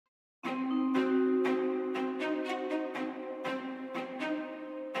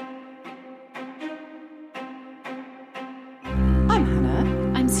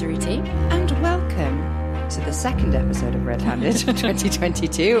Suruthi. And welcome to the second episode of RedHanded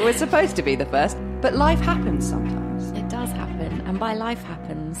 2022. It was supposed to be the first, but life happens sometimes. It does happen, and by life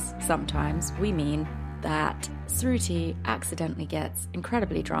happens sometimes, we mean that Suruthi accidentally gets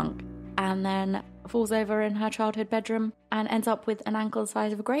incredibly drunk and then falls over in her childhood bedroom and ends up with an ankle the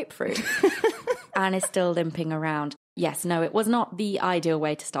size of a grapefruit and is still limping around. Yes, no, it was not the ideal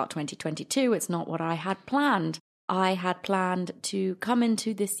way to start 2022. It's not what I had planned. I had planned to come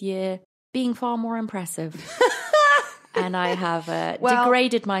into this year being far more impressive. And I have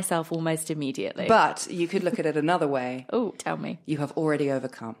degraded myself almost immediately. But you could look at it another way. Oh, tell me. You have already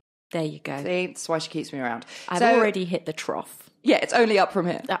overcome. There you go. See, that's why she keeps me around. I've already hit the trough. Yeah, it's only up from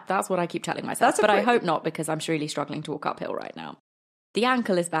here. That's what I keep telling myself. But I hope not, because I'm really struggling to walk uphill right now. The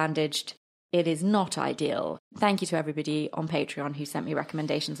ankle is bandaged. It is not ideal. Thank you to everybody on Patreon who sent me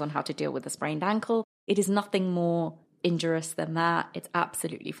recommendations on how to deal with a sprained ankle. It is nothing more injurious than that. It's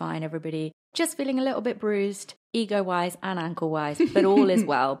absolutely fine, everybody. Just feeling a little bit bruised, ego-wise and ankle-wise, but all is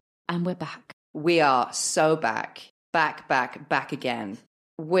well. And we're back. We are so back again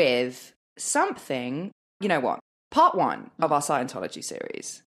with something, you know what? Part one of our Scientology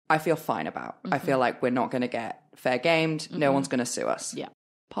series, I feel fine about. I feel like we're not going to get fair gamed. No one's going to sue us. Yeah.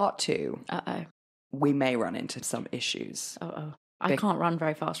 Part two, we may run into some issues. I can't run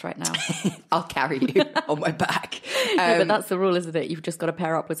very fast right now. I'll carry you on my back. Yeah, but that's the rule, isn't it? You've just got to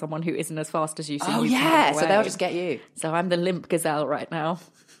pair up with someone who isn't as fast as you. So so they'll just get you. So I'm the limp gazelle right now,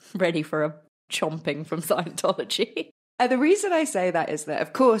 ready for a chomping from Scientology. The reason I say that is that,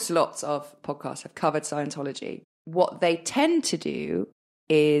 of course, lots of podcasts have covered Scientology. What they tend to do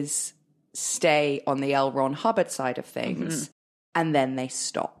is stay on the L. Ron Hubbard side of things, and then they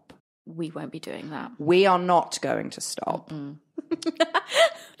stop. We won't be doing that. We are not going to stop.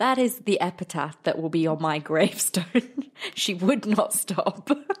 That is the epitaph that will be on my gravestone. She would not stop.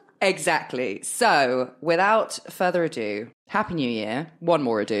 Exactly. So, without further ado, Happy New Year. One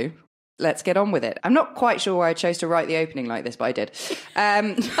more ado. Let's get on with it. I'm not quite sure why I chose to write the opening like this, but I did.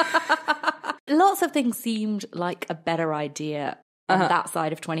 Lots of things seemed like a better idea on that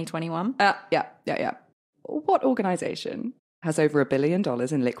side of 2021. Yeah. What organisation has over $1 billion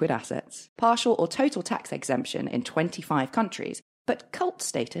in liquid assets, partial or total tax exemption in 25 countries, but cult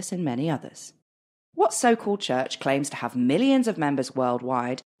status in many others? What so-called church claims to have millions of members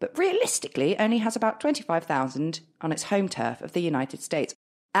worldwide, but realistically only has about 25,000 on its home turf of the United States?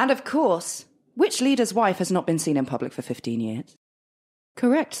 And of course, which leader's wife has not been seen in public for 15 years?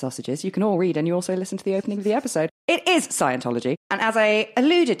 Correct, sausages. You can all read, and you also listen to the opening of the episode. It is Scientology. And as I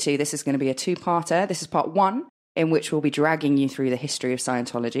alluded to, this is going to be a two-parter. This is part one, in which we'll be dragging you through the history of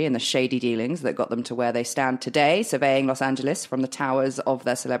Scientology and the shady dealings that got them to where they stand today, surveying Los Angeles from the towers of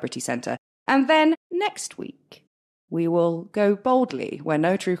their celebrity center. And then next week, we will go boldly where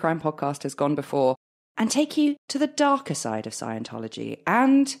no true crime podcast has gone before and take you to the darker side of Scientology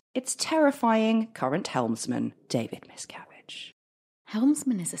and its terrifying current helmsman, David Miscavige.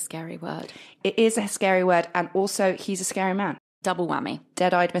 Helmsman is a scary word. It is a scary word, and also he's a scary man. Double whammy.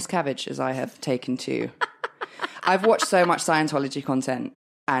 Dead-eyed Miscavige, as I have taken to. I've watched so much Scientology content,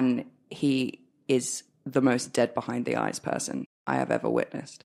 and he is the most dead behind the eyes person I have ever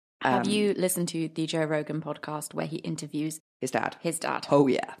witnessed. Have you listened to the Joe Rogan podcast where he interviews his dad? His dad. Oh,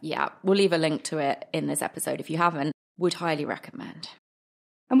 yeah. Yeah. We'll leave a link to it in this episode. If you haven't, would highly recommend.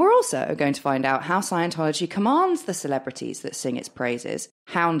 And we're also going to find out how Scientology commands the celebrities that sing its praises,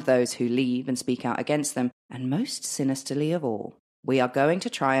 hound those who leave and speak out against them, and most sinisterly of all, we are going to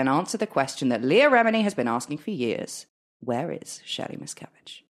try and answer the question that Leah Remini has been asking for years. Where is Shelley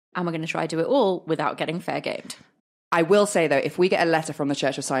Miscavige? And we're going to try to do it all without getting fair gamed. I will say, though, if we get a letter from the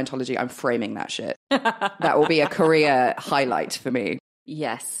Church of Scientology, I'm framing that shit. That will be a career highlight for me.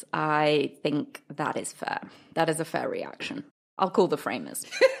 Yes, I think that is fair. That is a fair reaction. I'll call the framers.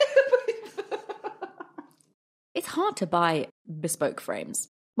 It's hard to buy bespoke frames.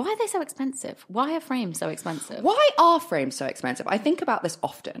 Why are they so expensive? Why are frames so expensive? Why are frames so expensive? I think about this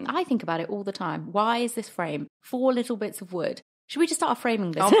often. I think about it all the time. Why is this frame 4 little bits of wood? Should we just start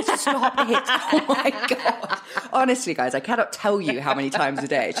framing this? Oh, stop it. Oh, my God. Honestly, guys, I cannot tell you how many times a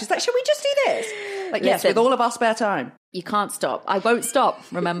day. She's like, should we just do this? Like, yes, with all of our spare time. You can't stop. I won't stop,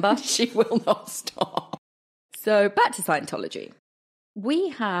 remember? She will not stop. So back to Scientology. We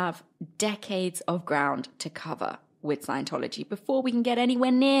have decades of ground to cover with Scientology before we can get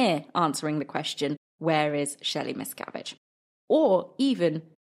anywhere near answering the question, where is Shelley Miscavige? Or even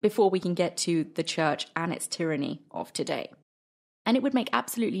before we can get to the church and its tyranny of today. And it would make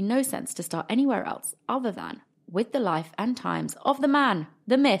absolutely no sense to start anywhere else other than with the life and times of the man,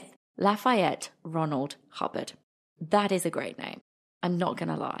 the myth, Lafayette Ronald Hubbard. That is a great name. I'm not going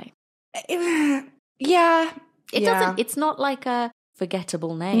to lie. Yeah. It's not like a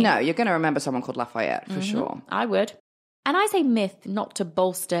forgettable name. No, you're going to remember someone called Lafayette for sure. I would. And I say myth not to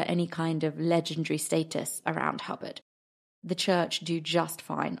bolster any kind of legendary status around Hubbard. The church do just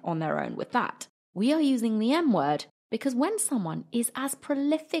fine on their own with that. We are using the M word because when someone is as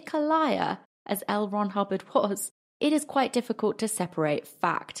prolific a liar as L. Ron Hubbard was, it is quite difficult to separate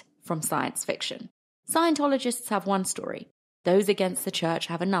fact from science fiction. Scientologists have one story. Those against the church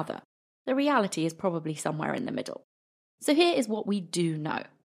have another. The reality is probably somewhere in the middle. So here is what we do know.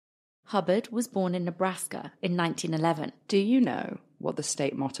 Hubbard was born in Nebraska in 1911. Do you know what the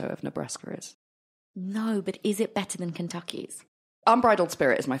state motto of Nebraska is? No, but is it better than Kentucky's? Unbridled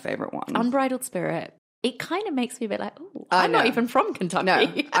Spirit is my favourite one. Unbridled Spirit. It kind of makes me a bit like, oh, I'm not even from Kentucky. No,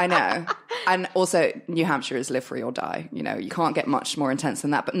 I know. And also, New Hampshire is live free or die. You know, you can't get much more intense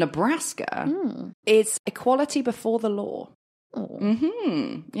than that. But Nebraska is equality before the law.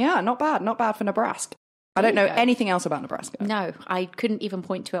 Oh. Yeah, not bad. Not bad for Nebraska. I don't know anything else about Nebraska. No, I couldn't even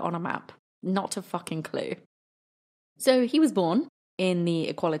point to it on a map. Not a fucking clue. So he was born in the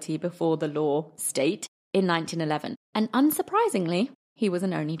equality before the law state in 1911. And unsurprisingly, he was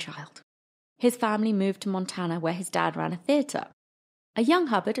an only child. His family moved to Montana where his dad ran a theatre. A young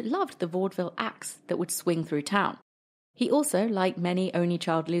Hubbard loved the vaudeville acts that would swing through town. He also, like many only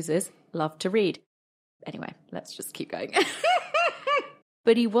child losers, loved to read. Anyway, let's just keep going.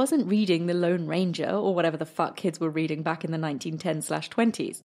 But he wasn't reading The Lone Ranger or whatever the fuck kids were reading back in the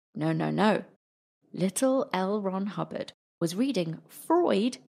 1910s/20s. No. Little L. Ron Hubbard was reading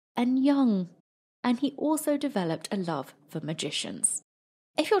Freud and Jung. And he also developed a love for magicians.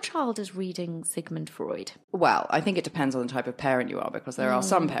 If your child is reading Sigmund Freud... Well, I think it depends on the type of parent you are, because there are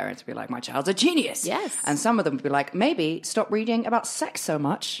some parents who be like, my child's a genius. Yes. And some of them would be like, maybe stop reading about sex so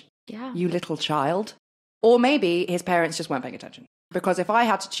much, you little child. Or maybe his parents just weren't paying attention. Because if I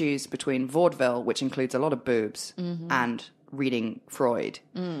had to choose between vaudeville, which includes a lot of boobs, and reading Freud,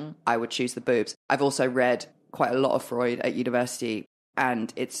 I would choose the boobs. I've also read quite a lot of Freud at university,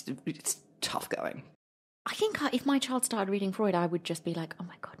 and it's tough going. I think if my child started reading Freud, I would just be like, oh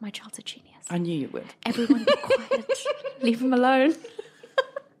my God, my child's a genius. I knew you would. Everyone be quiet. Leave him alone.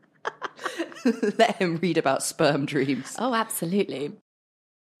 Let him read about sperm dreams. Oh, absolutely.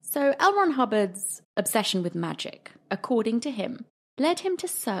 So L. Ron Hubbard's obsession with magic, according to him, led him to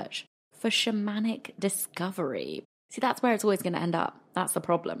search for shamanic discovery. See, that's where it's always going to end up. That's the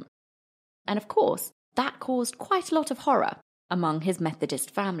problem. And of course, that caused quite a lot of horror among his Methodist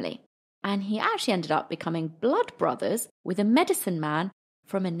family. And he actually ended up becoming blood brothers with a medicine man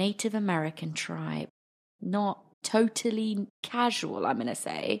from a Native American tribe. Not totally casual, I'm going to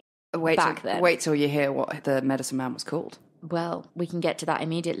say, back then. Wait till you hear what the medicine man was called. Well, we can get to that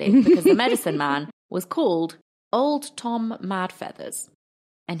immediately, because the medicine man was called Old Tom Madfeathers.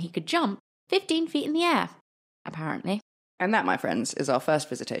 And he could jump 15 feet in the air, apparently. And that, my friends, is our first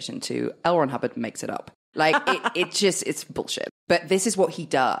visitation to L. Ron Hubbard makes it up. Like, it's bullshit. But this is what he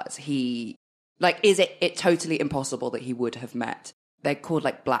does. Is it totally impossible that he would have met? They're called,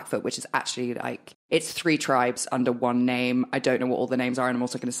 Blackfoot, which is actually, it's 3 tribes under one name. I don't know what all the names are, and I'm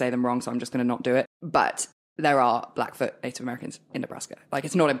also going to say them wrong, so I'm just going to not do it. But there are Blackfoot Native Americans in Nebraska.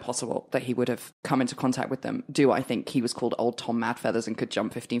 It's not impossible that he would have come into contact with them. Do I think he was called Old Tom Madfeathers and could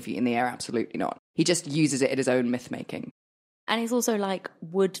jump 15 feet in the air? Absolutely not. He just uses it in his own myth-making. And he's also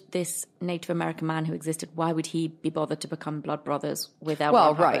would this Native American man who existed, why would he be bothered to become blood brothers with L.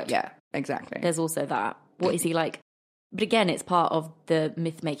 Ron Hubbard? Right, yeah, exactly. There's also that. What is he like? But again, it's part of the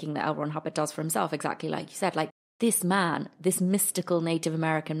myth-making that L. Ron Hubbard does for himself, exactly like you said. This man, this mystical Native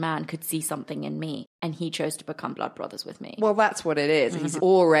American man could see something in me, and he chose to become blood brothers with me. Well, that's what it is. He's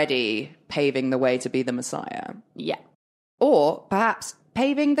already paving the way to be the Messiah. Yeah. Or perhaps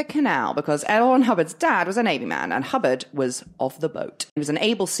paving the canal, because L. Ron Hubbard's dad was a Navy man, and Hubbard was of the boat. He was an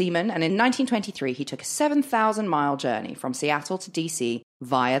able seaman, and in 1923, he took a 7,000-mile journey from Seattle to D.C.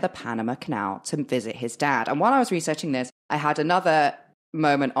 via the Panama Canal to visit his dad. And while I was researching this, I had another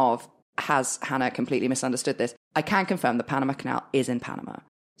moment of, has Hannah completely misunderstood this? I can confirm the Panama Canal is in Panama.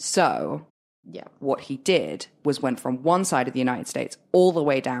 So, what he did was went from one side of the United States all the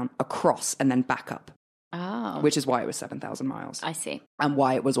way down, across, and then back up. Oh. Which is why it was 7,000 miles. I see. And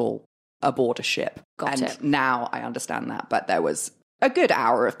why it was all aboard a ship. Got it. Now I understand that. But there was a good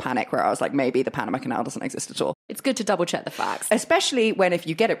hour of panic where I was like, maybe the Panama Canal doesn't exist at all. It's good to double check the facts. Especially when if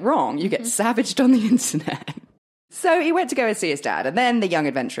you get it wrong, you get savaged on the internet. So he went to go and see his dad, and then the young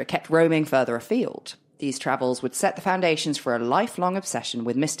adventurer kept roaming further afield. These travels would set the foundations for a lifelong obsession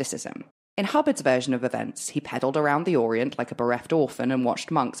with mysticism. In Hubbard's version of events, he peddled around the Orient like a bereft orphan and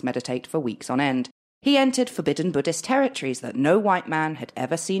watched monks meditate for weeks on end. He entered forbidden Buddhist territories that no white man had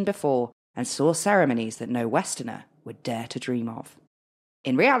ever seen before and saw ceremonies that no Westerner would dare to dream of.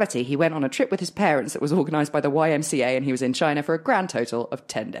 In reality, he went on a trip with his parents that was organised by the YMCA, and he was in China for a grand total of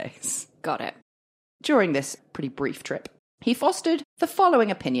 10 days. Got it. During this pretty brief trip, he fostered the following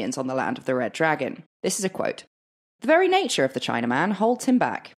opinions on the land of the Red Dragon. This is a quote. The very nature of the Chinaman holds him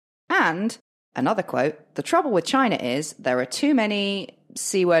back. And, another quote, the trouble with China is there are too many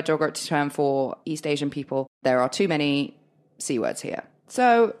C-word derogatory term for East Asian people. There are too many C-words here.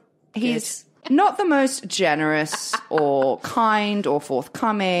 So he's not the most generous or kind or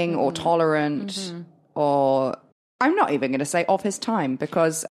forthcoming or tolerant or I'm not even going to say of his time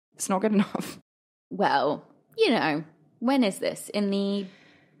because it's not good enough. Well, when is this? In the...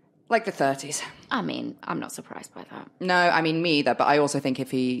 Like the 30s. I mean, I'm not surprised by that. No, I mean, me either, but I also think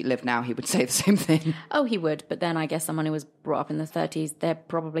if he lived now, he would say the same thing. Oh, he would, but then I guess someone who was brought up in the 30s, they're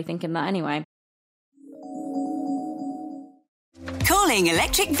probably thinking that anyway. Calling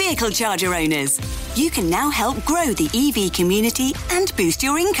electric vehicle charger owners. You can now help grow the EV community and boost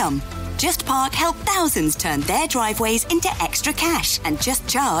your income. Just Park help thousands turn their driveways into extra cash, and Just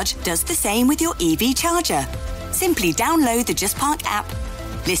Charge does the same with your EV charger. Simply download the Just Park app,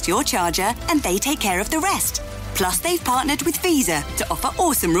 list your charger, and they take care of the rest. Plus, they've partnered with Visa to offer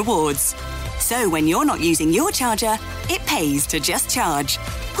awesome rewards. So when you're not using your charger, it pays to Just Charge.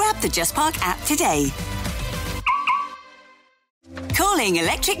 Grab the Just Park app today. Calling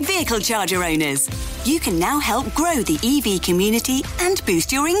electric vehicle charger owners. You can now help grow the EV community and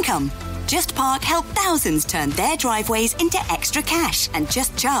boost your income. Just Park help thousands turn their driveways into extra cash, and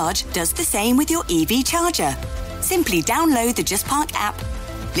Just Charge does the same with your EV charger. Simply download the Just Park app,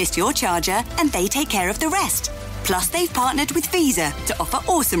 list your charger, and they take care of the rest. Plus, they've partnered with Visa to offer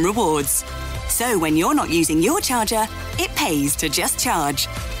awesome rewards. So when you're not using your charger, it pays to Just Charge.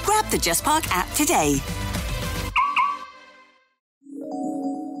 Grab the Just Park app today.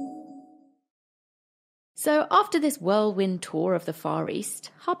 So after this whirlwind tour of the Far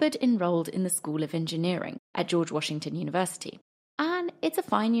East, Hubbard enrolled in the School of Engineering at George Washington University. And it's a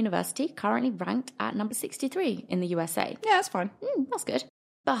fine university, currently ranked at number 63 in the USA. Yeah, that's fine. That's good.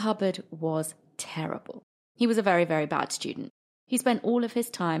 But Hubbard was terrible. He was a very, very bad student. He spent all of his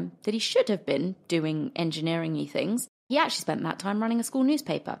time that he should have been doing engineering-y things. He actually spent that time running a school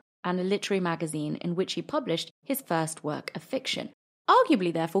newspaper and a literary magazine in which he published his first work of fiction.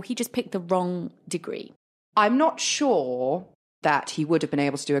 Arguably, therefore, he just picked the wrong degree. I'm not sure that he would have been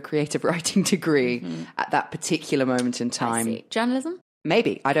able to do a creative writing degree at that particular moment in time. I see. Journalism?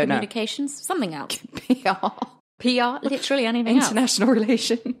 Maybe. I don't know. Communications? Something else. PR. PR? Literally anything else. International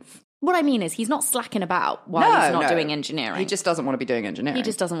relations. What I mean is he's not slacking about while he's not doing engineering. He just doesn't want to be doing engineering. He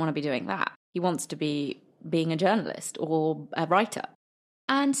just doesn't want to be doing that. He wants to be being a journalist or a writer.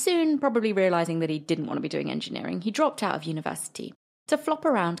 And soon, probably realising that he didn't want to be doing engineering, he dropped out of university to flop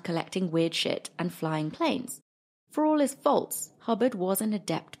around collecting weird shit and flying planes. For all his faults, Hubbard was an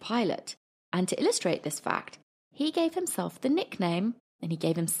adept pilot. And to illustrate this fact, he gave himself the nickname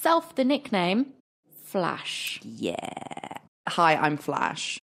Flash. Yeah. Hi, I'm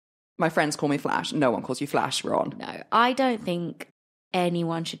Flash. My friends call me Flash. No one calls you Flash, Ron. No, I don't think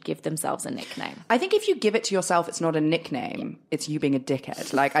anyone should give themselves a nickname. I think if you give it to yourself, it's not a nickname. It's you being a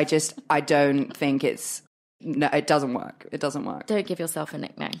dickhead. Like, I don't think it's... No, it doesn't work. It doesn't work. Don't give yourself a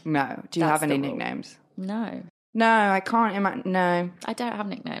nickname. No. Do you have any nicknames? No. No, I can't imagine. No. I don't have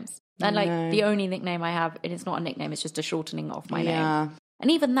nicknames. And the only nickname I have, and it's not a nickname, it's just a shortening of my name. And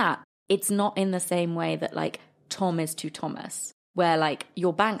even that, it's not in the same way that like Tom is to Thomas, where like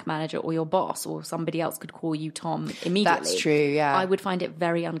your bank manager or your boss or somebody else could call you Tom immediately. That's true, yeah. I would find it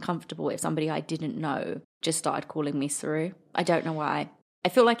very uncomfortable if somebody I didn't know just started calling me Suru. I don't know why. I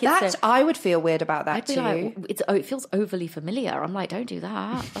feel like it's... I would feel weird about that too. Like, it feels overly familiar. I'm like, don't do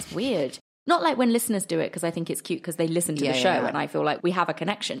that. That's weird. Not like when listeners do it because I think it's cute because they listen to the show and I feel like we have a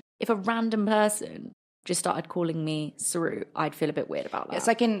connection. If a random person just started calling me Suru, I'd feel a bit weird about that. It's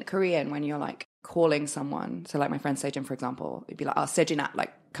like in Korean when you're like calling someone. So like my friend Sejin, for example, it'd be like, oh, Sejinat,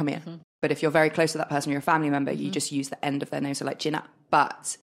 like come here. Mm-hmm. But if you're very close to that person, you're a family member, you just use the end of their name. So like Jinat.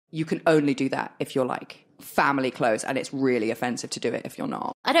 But you can only do that if you're like family close, and it's really offensive to do it if you're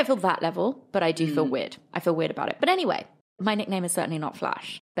not. I don't feel that level, but I do feel weird. I feel weird about it. But anyway, my nickname is certainly not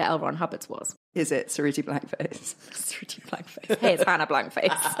Flash, but L. Ron Hubbard's was. Is it Suruthi Blankface? Suruthi Blankface. Hey, it's Hannah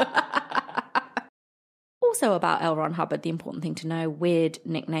Blankface. Also about L. Ron Hubbard, the important thing to know, weird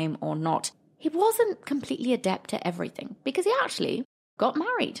nickname or not, he wasn't completely adept at everything because he actually got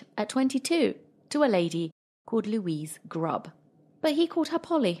married at 22 to a lady called Louise Grubb. But he called her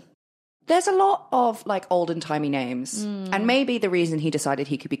Polly. There's a lot of like olden-timey names. And maybe the reason he decided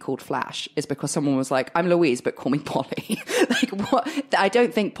he could be called Flash is because someone was like, I'm Louise, but call me Polly. Like, what? I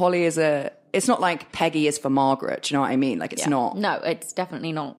don't think Polly is it's not like Peggy is for Margaret. Do you know what I mean? Like, it's not. No, it's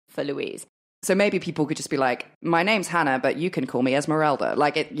definitely not for Louise. So maybe people could just be like, my name's Hannah, but you can call me Esmeralda.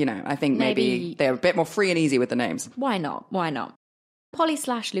 Like, I think maybe they're a bit more free and easy with the names. Why not?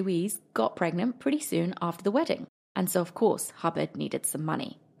 Polly/Louise got pregnant pretty soon after the wedding. And so, of course, Hubbard needed some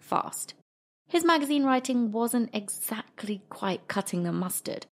money. Fast. His magazine writing wasn't exactly quite cutting the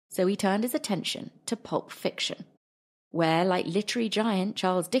mustard, so he turned his attention to pulp fiction, where, like literary giant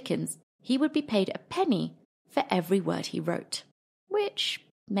Charles Dickens, he would be paid a penny for every word he wrote. Which,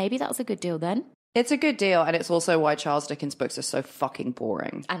 maybe that was a good deal then. It's a good deal, and it's also why Charles Dickens' books are so fucking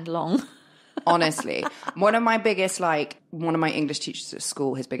boring. And long. Honestly. One of my English teachers at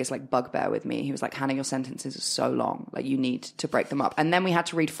school, his biggest bugbear with me, he was like, Hannah, your sentences are so long. Like, you need to break them up. And then we had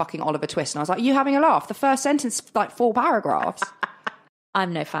to read fucking Oliver Twist. And I was like, are you having a laugh? The first sentence, 4 paragraphs.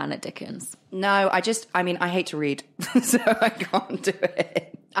 I'm no fan of Dickens. No, I hate to read, so I can't do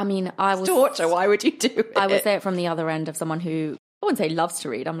it. It's torture. Why would you do it? I would say it from the other end of someone who, I wouldn't say loves to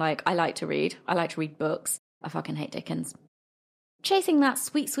read. I'm like, I like to read. I like to read books. I fucking hate Dickens. Chasing that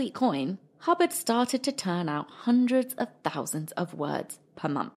sweet, sweet coin, Hubbard started to turn out hundreds of thousands of words per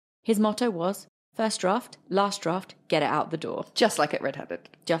month. His motto was, first draft, last draft, get it out the door. Just like at RedHanded.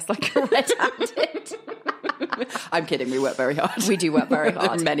 Just like at RedHanded. I'm kidding, we work very hard. We do work very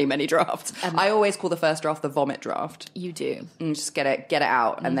hard. Many, many drafts. I always call the first draft the vomit draft. You do. And just get it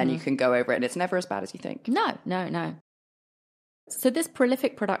out, and then you can go over it, and it's never as bad as you think. No. So this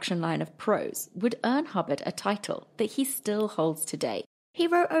prolific production line of prose would earn Hubbard a title that he still holds today. He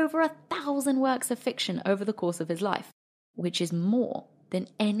wrote over 1,000 works of fiction over the course of his life, which is more than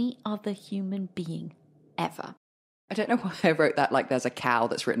any other human being ever. I don't know why I wrote that like there's a cow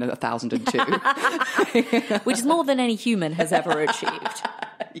that's written 1,002. Which is more than any human has ever achieved.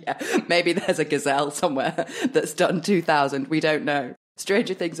 Yeah, maybe there's a gazelle somewhere that's done 2,000. We don't know.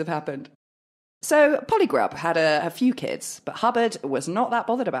 Stranger things have happened. So Polygrub had a few kids, but Hubbard was not that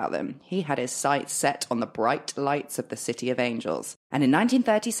bothered about them. He had his sights set on the bright lights of the City of Angels. And in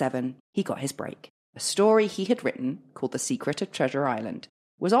 1937, he got his break. A story he had written, called The Secret of Treasure Island,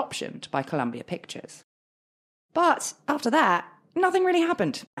 was optioned by Columbia Pictures. But after that, nothing really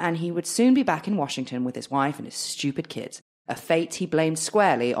happened, and he would soon be back in Washington with his wife and his stupid kids, a fate he blamed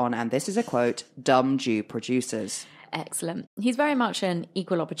squarely on, and this is a quote, dumb Jew producers. Excellent. He's very much an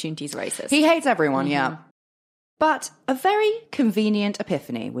equal opportunities racist. He hates everyone, yeah. But a very convenient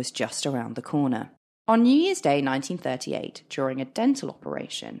epiphany was just around the corner. On New Year's Day 1938, during a dental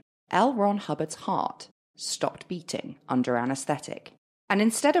operation, L. Ron Hubbard's heart stopped beating under anaesthetic. And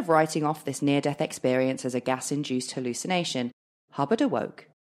instead of writing off this near-death experience as a gas-induced hallucination, Hubbard awoke,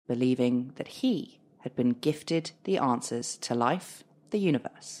 believing that he had been gifted the answers to life, the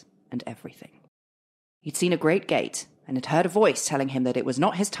universe, and everything. He'd seen a great gate and had heard a voice telling him that it was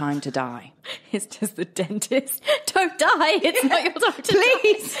not his time to die. It's just the dentist. Don't die. It's not your time to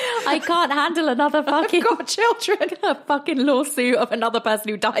Please. die. I can't handle another fucking... I've got children. A fucking lawsuit of another person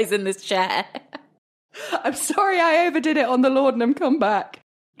who dies in this chair. I'm sorry I overdid it on the laudanum. Come back.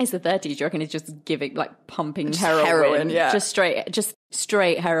 It's the 30s. You reckon he's just giving, pumping just heroin? Yeah. Just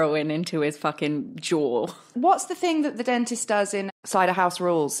straight heroin into his fucking jaw. What's the thing that the dentist does in Cider House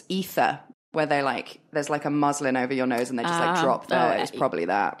Rules? Ether. Where they there's a muslin over your nose and they just drop there. It's probably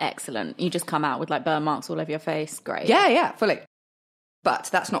that. Excellent. You just come out with burn marks all over your face. Great. Yeah, fully. But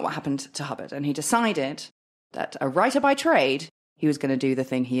that's not what happened to Hubbard. And he decided that a writer by trade, he was going to do the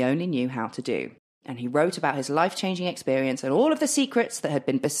thing he only knew how to do. And he wrote about his life-changing experience and all of the secrets that had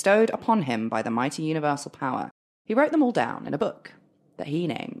been bestowed upon him by the mighty universal power. He wrote them all down in a book that he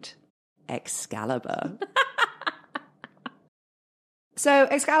named Excalibur. So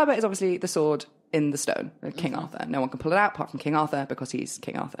Excalibur is obviously the sword in the stone of King Arthur. No one can pull it out apart from King Arthur because he's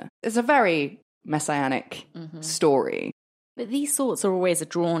King Arthur. It's a very messianic story. But these swords are always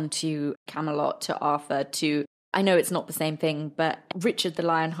drawn to Camelot, to Arthur, to... I know it's not the same thing, but Richard the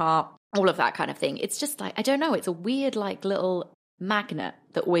Lionheart, all of that kind of thing. It's just I don't know, it's a weird little magnet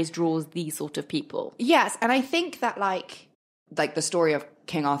that always draws these sort of people. Yes, and I think that the story of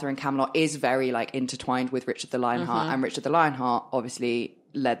King Arthur and Camelot is very intertwined with Richard the Lionheart, and Richard the Lionheart obviously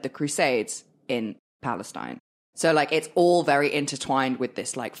led the Crusades in Palestine. So it's all very intertwined with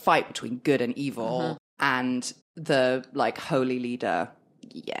this fight between good and evil and the holy leader.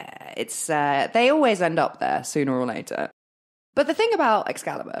 Yeah, it's they always end up there sooner or later. But the thing about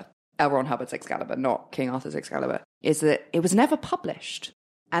Excalibur, L. Ron Hubbard's Excalibur, not King Arthur's Excalibur, is that it was never published.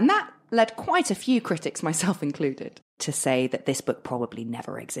 And that led quite a few critics, myself included, to say that this book probably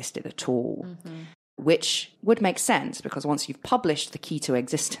never existed at all. Which would make sense, because once you've published The Key to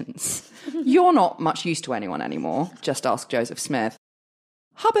Existence, you're not much use to anyone anymore. Just ask Joseph Smith.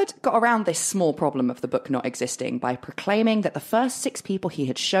 Hubbard got around this small problem of the book not existing by proclaiming that the first 6 people he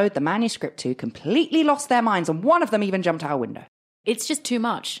had showed the manuscript to completely lost their minds, and one of them even jumped out a window. It's just too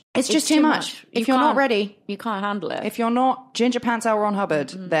much. It's just too much. If you're not ready, you can't handle it. If you're not Ginger Pants L. Ron Hubbard,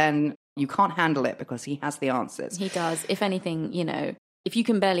 then you can't handle it, because he has the answers. He does. If anything, if you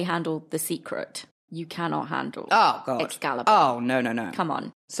can barely handle The Secret, you cannot handle Excalibur. Oh, no. Come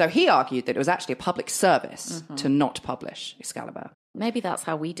on. So he argued that it was actually a public service to not publish Excalibur. Maybe that's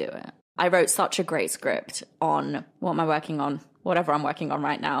how we do it. I wrote such a great script on what am I working on, whatever I'm working on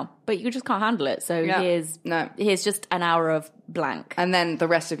right now, but you just can't handle it. So here's just an hour of blank. And then the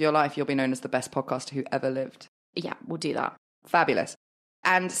rest of your life, you'll be known as the best podcaster who ever lived. Yeah, we'll do that. Fabulous.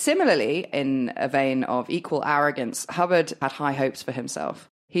 And similarly, in a vein of equal arrogance, Hubbard had high hopes for himself.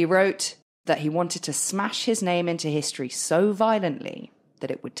 He wrote that he wanted to smash his name into history so violently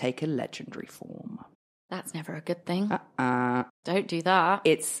that it would take a legendary form. That's never a good thing. Don't do that.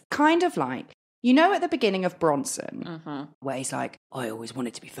 It's kind of like, at the beginning of Bronson, where he's like, I always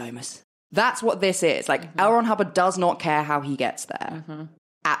wanted to be famous. That's what this is. Like, L. Ron Hubbard does not care how he gets there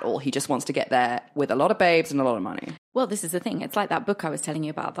at all. He just wants to get there with a lot of babes and a lot of money. Well, this is the thing. It's like that book I was telling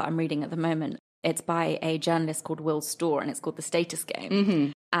you about that I'm reading at the moment. It's by a journalist called Will Storr, and it's called The Status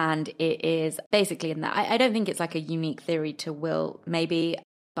Game. And it is basically in that. I don't think it's like a unique theory to Will, maybe,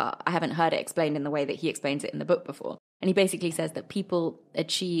 but I haven't heard it explained in the way that he explains it in the book before. And he basically says that people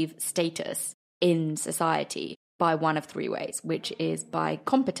achieve status in society by one of 3 ways, which is by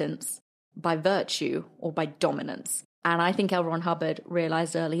competence, by virtue, or by dominance. And I think L. Ron Hubbard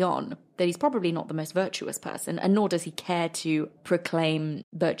realized early on that he's probably not the most virtuous person, and nor does he care to proclaim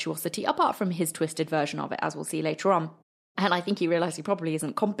virtuosity, apart from his twisted version of it, as we'll see later on. And I think he realized he probably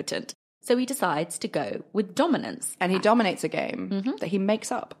isn't competent. So he decides to go with dominance. And he dominates a game that he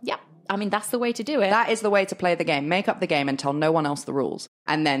makes up. Yeah. I mean, that's the way to do it. That is the way to play the game. Make up the game and tell no one else the rules.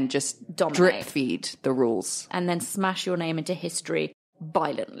 And then just drip feed the rules. And then smash your name into history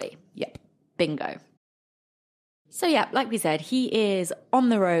violently. Yep. Bingo. So yeah, like we said, he is on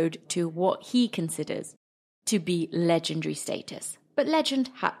the road to what he considers to be legendary status. But legend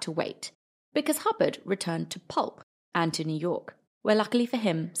had to wait, because Hubbard returned to pulp and to New York, where luckily for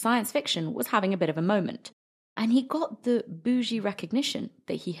him, science fiction was having a bit of a moment. And he got the bougie recognition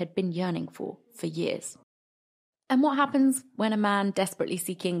that he had been yearning for years. And what happens when a man desperately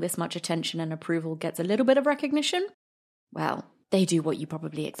seeking this much attention and approval gets a little bit of recognition? Well, they do what you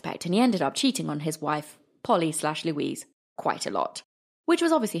probably expect, and he ended up cheating on his wife, Polly/Louise, quite a lot. Which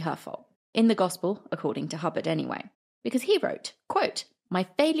was obviously her fault. In the gospel, according to Hubbard anyway. Because he wrote, quote, "My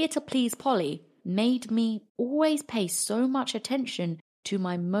failure to please Polly made me always pay so much attention to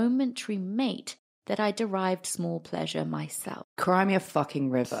my momentary mate that I derived small pleasure myself." Cry me a fucking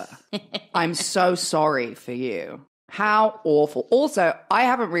river. I'm so sorry for you. How awful. Also, I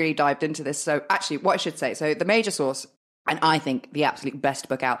haven't really dived into this. So actually, what I should say, so the major source, and I think the absolute best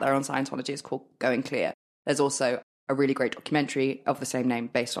book out there on Scientology, is called Going Clear. There's also a really great documentary of the same name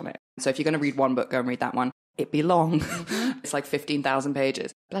based on it. So if you're going to read one book, go and read that one. It'd be long. It's like 15,000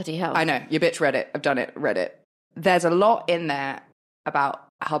 pages. Bloody hell. I know. Your bitch read it. I've done it. Read it. There's a lot in there about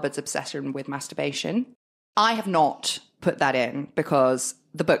Hubbard's obsession with masturbation. I have not put that in because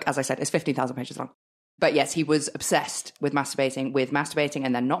the book, as I said, is 15,000 pages long. But yes, he was obsessed with masturbating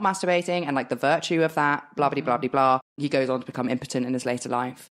and then not masturbating, and like the virtue of that, blah, blah, blah, blah, blah. He goes on to become impotent in his later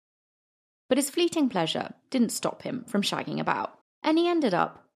life. But his fleeting pleasure didn't stop him from shagging about, and he ended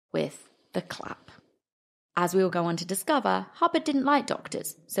up with the clap. As we will go on to discover, Hubbard didn't like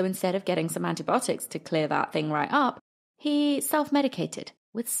doctors, so instead of getting some antibiotics to clear that thing right up, he self-medicated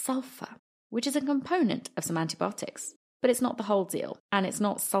with sulfur, which is a component of some antibiotics. But it's not the whole deal, and it's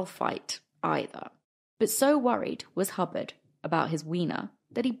not sulfite either. But so worried was Hubbard about his wiener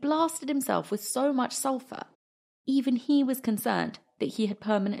that he blasted himself with so much sulfur. Even he was concerned that he had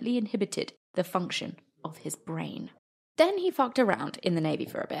permanently inhibited the function of his brain. Then he fucked around in the Navy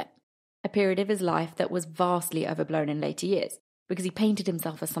for a bit, a period of his life that was vastly overblown in later years, because he painted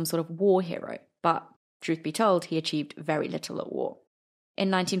himself as some sort of war hero, but, truth be told, he achieved very little at war. In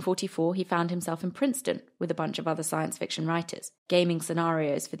 1944, he found himself in Princeton with a bunch of other science fiction writers, gaming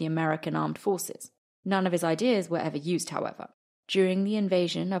scenarios for the American Armed Forces. None of his ideas were ever used, however. During the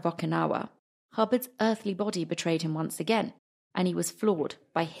invasion of Okinawa, Hubbard's earthly body betrayed him once again, and he was floored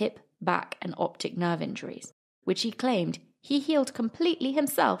by hip, back, and optic nerve injuries, which he claimed he healed completely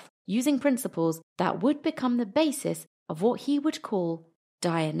himself using principles that would become the basis of what he would call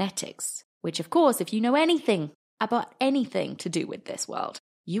Dianetics, which, of course, if you know anything about anything to do with this world,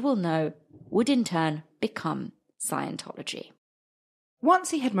 you will know would in turn become Scientology.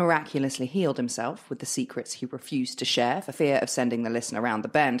 Once he had miraculously healed himself with the secrets he refused to share for fear of sending the listener around the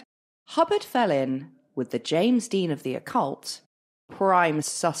bend, Hubbard fell in with the James Dean of the occult, prime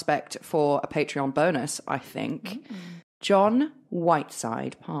suspect for a Patreon bonus, I think, John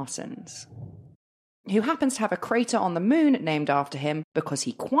Whiteside Parsons, who happens to have a crater on the moon named after him because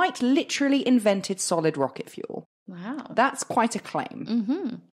he quite literally invented solid rocket fuel. Wow. That's quite a claim.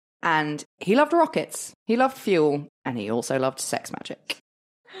 Mm-hmm. And he loved rockets, he loved fuel, and he also loved sex magic.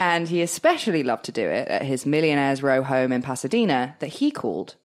 And he especially loved to do it at his millionaire's row home in Pasadena that he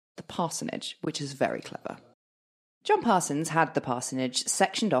called the Parsonage, which is very clever. John Parsons had the parsonage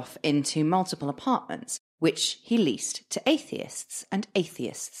sectioned off into multiple apartments, which he leased to atheists and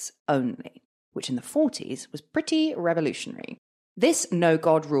atheists only, which in the 40s was pretty revolutionary. This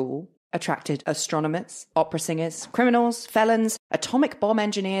no-God rule attracted astronomers, opera singers, criminals, felons, atomic bomb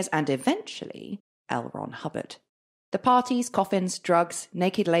engineers, and eventually L. Ron Hubbard. The parties, coffins, drugs,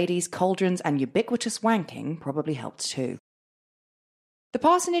 naked ladies, cauldrons, and ubiquitous wanking probably helped too. The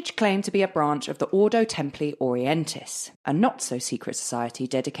parsonage claimed to be a branch of the Ordo Templi Orientis, a not-so-secret society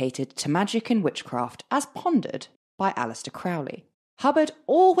dedicated to magic and witchcraft as pondered by Aleister Crowley. Hubbard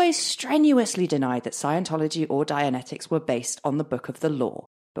always strenuously denied that Scientology or Dianetics were based on the Book of the Law,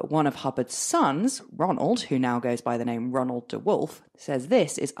 but one of Hubbard's sons, Ronald, who now goes by the name Ronald DeWolf, says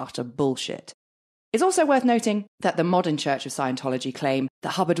this is utter bullshit. It's also worth noting that the modern Church of Scientology claim that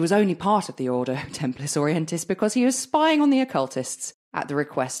Hubbard was only part of the Ordo Templis Orientis because he was spying on the occultists at the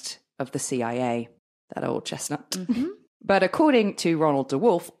request of the CIA, that old chestnut. Mm-hmm. But according to Ronald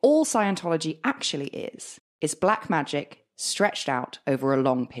DeWolf, all Scientology actually is black magic stretched out over a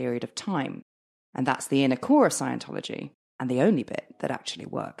long period of time. And that's the inner core of Scientology, and the only bit that actually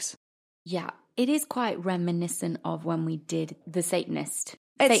works. Yeah, it is quite reminiscent of when we did the Satanism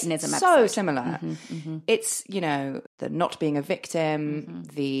It's so episode. similar. Mm-hmm, mm-hmm. It's, the not being a victim,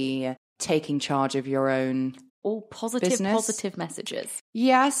 the taking charge of your own All positive, business. positive messages.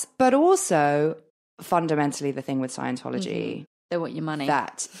 Yes, but also fundamentally the thing with Scientology They want your money.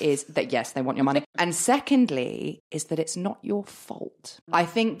 that is that, yes, they want your money. And secondly, is that it's not your fault. I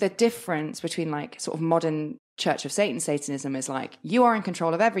think the difference between like sort of modern Church of Satanism is like, you are in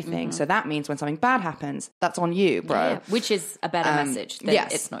control of everything. So that means when something bad happens, that's on you, bro. Yeah, which is a better message than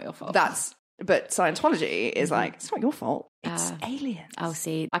yes, it's not your fault. But Scientology is like, it's not your fault. It's aliens. Oh,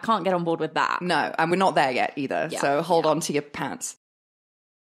 see, I can't get on board with that. No, and we're not there yet either. Yeah, So hold on to your pants.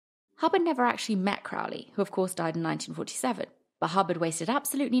 Hubbard never actually met Crowley, who of course died in 1947. But Hubbard wasted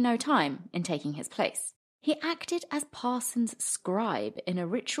absolutely no time in taking his place. He acted as Parsons' scribe in a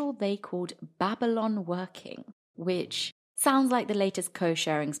ritual they called Babylon Working, which sounds like the latest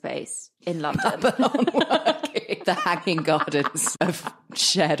co-sharing space in London. Babylon Working. The hanging gardens of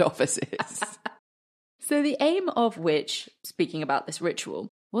shared offices. So the aim of which, speaking about this ritual,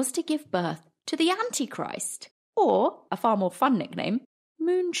 was to give birth to the Antichrist, or, a far more fun nickname,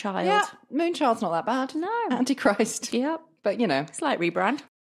 Moonchild. Yeah, Moonchild's not that bad. No. Antichrist. Yep. But, Slight rebrand.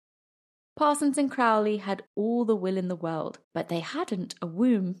 Parsons and Crowley had all the will in the world, but they hadn't a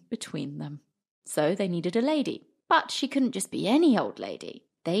womb between them. So they needed a lady. But she couldn't just be any old lady.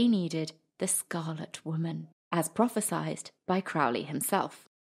 They needed the Scarlet Woman, as prophesied by Crowley himself.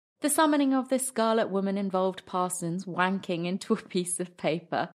 The summoning of this Scarlet Woman involved Parsons wanking into a piece of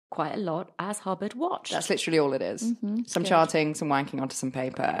paper quite a lot as Hubbard watched. that's literally all it is. Some charting, some wanking onto some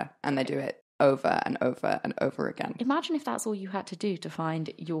paper, and they do it over and over and over again. Imagine if that's all you had to do to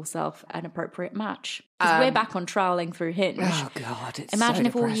find yourself an appropriate match. Because we're back on troweling through Hinge. Oh, God, it's Imagine so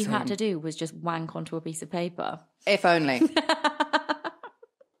if all you had depressing. to do was just wank onto a piece of paper. If only.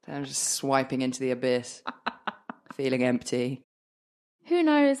 I'm just swiping into the abyss, feeling empty. Who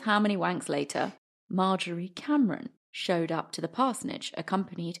knows how many wanks later, Marjorie Cameron showed up to the parsonage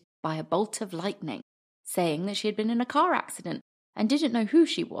accompanied by a bolt of lightning, saying that she had been in a car accident and didn't know who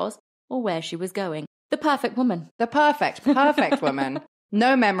she was or where she was going. The perfect woman. The perfect woman.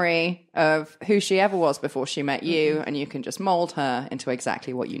 No memory of who she ever was before she met you, and you can just mould her into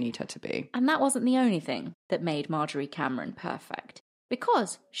exactly what you need her to be. And that wasn't the only thing that made Marjorie Cameron perfect,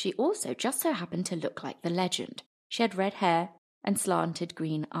 because she also just so happened to look like the legend. She had red hair and slanted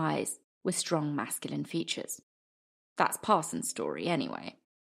green eyes with strong masculine features. That's Parsons' story anyway.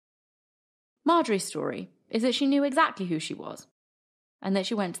 Marjorie's story is that she knew exactly who she was, and that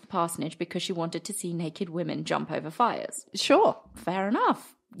she went to the parsonage because she wanted to see naked women jump over fires. Sure. Fair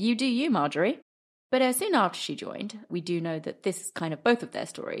enough. You do you, Marjorie. But soon after she joined, we do know that this is kind of both of their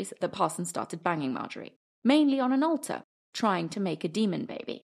stories, that Parsons started banging Marjorie, mainly on an altar, trying to make a demon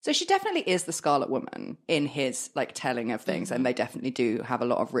baby. So she definitely is the Scarlet Woman in his, like, telling of things, and they definitely do have a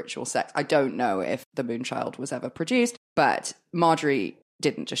lot of ritual sex. I don't know if the Moonchild was ever produced, but Marjorie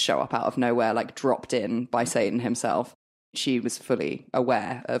didn't just show up out of nowhere, like, dropped in by Satan himself. She was fully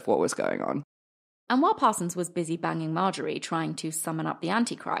aware of what was going on. And while Parsons was busy banging Marjorie, trying to summon up the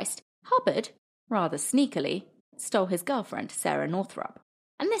Antichrist, Hubbard, rather sneakily, stole his girlfriend, Sarah Northrup.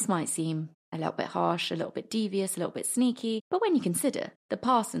 And this might seem a little bit harsh, a little bit devious, a little bit sneaky, but when you consider that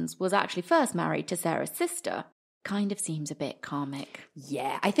Parsons was actually first married to Sarah's sister, kind of seems a bit karmic.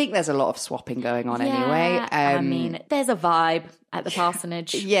 Yeah, I think there's a lot of swapping going on anyway. I mean, there's a vibe at the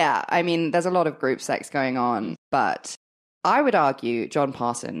parsonage. Yeah, I mean, there's a lot of group sex going on, but I would argue John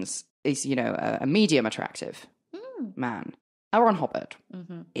Parsons is, you know, a medium attractive man. Ron Hubbard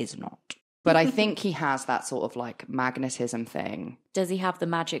is not. But I think he has that sort of, like, magnetism thing. Does he have the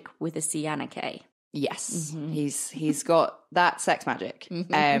magic with a C and a K? Yes. He's got that sex magic.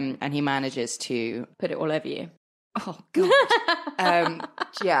 And he manages to... Put it all over you. Oh, God.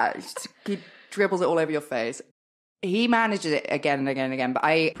 Yeah, he dribbles it all over your face. He manages it again and again and again. But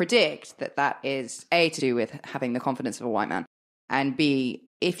I predict that is, A, to do with having the confidence of a white man, and B,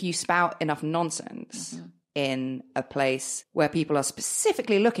 if you spout enough nonsense... in a place where people are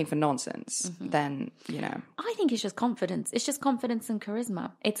specifically looking for nonsense, then, you know. I think it's just confidence. It's just confidence and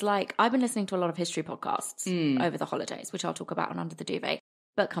charisma. It's like, I've been listening to a lot of history podcasts over the holidays, which I'll talk about on Under the Duvet.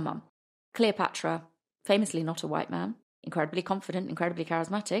 But come on. Cleopatra, famously not a white man, incredibly confident, incredibly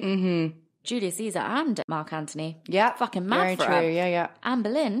charismatic. Julius Caesar and Mark Antony. Yeah. Fucking mad for her. Yeah. Anne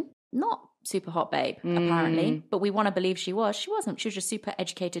Boleyn, not super hot babe, apparently. But we want to believe she was. She wasn't. She was just super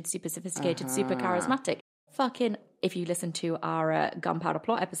educated, super sophisticated, super charismatic. Fucking, if you listen to our Gunpowder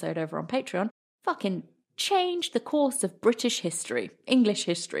Plot episode over on Patreon, fucking changed the course of British history, English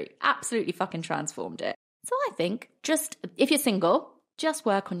history, absolutely fucking transformed it. So I think, just, if you're single, just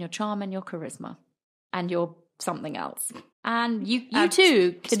work on your charm and your charisma and your something else. And you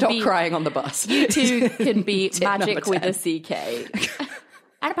too can stop crying on the bus. You too can be magic with a CK.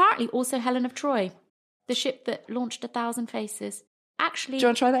 And apparently also Helen of Troy, the ship that launched 1,000 faces. Actually, do you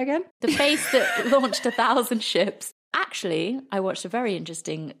want to try that again? The face that launched 1,000 ships. Actually, I watched a very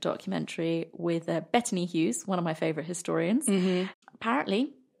interesting documentary with Bettany Hughes, one of my favourite historians.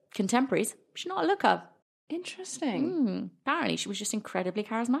 Apparently, contemporaries, she's not a looker. Interesting. Apparently, she was just incredibly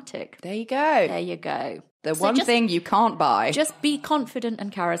charismatic. There you go. There you go. The one thing you can't buy. Just be confident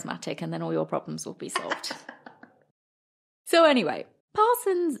and charismatic, and then all your problems will be solved. So anyway,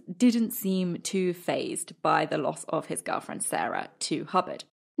 Parsons didn't seem too fazed by the loss of his girlfriend Sarah to Hubbard.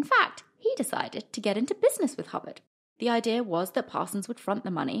 In fact, he decided to get into business with Hubbard. The idea was that Parsons would front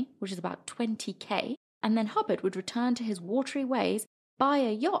the money, which is about $20,000, and then Hubbard would return to his watery ways, buy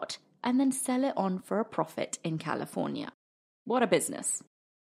a yacht, and then sell it on for a profit in California. What a business.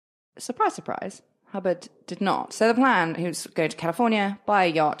 Surprise, surprise. Hubbard did not. So the plan, he was going to California, buy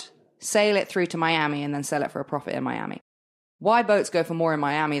a yacht, sail it through to Miami, and then sell it for a profit in Miami. Why boats go for more in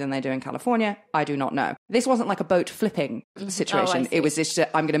Miami than they do in California, I do not know. This wasn't like a boat flipping situation. It was just,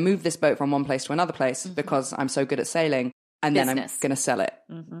 I'm going to move this boat from one place to another place because I'm so good at sailing, and then I'm going to sell it.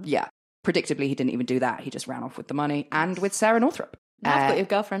 Yeah. Predictably, he didn't even do that. He just ran off with the money and with Sarah Northrup. Now I've got your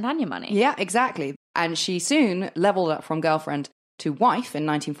girlfriend and your money. Yeah, exactly. And she soon leveled up from girlfriend to wife in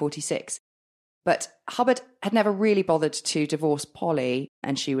 1946. But Hubbard had never really bothered to divorce Polly,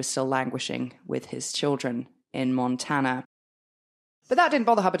 and she was still languishing with his children in Montana. But that didn't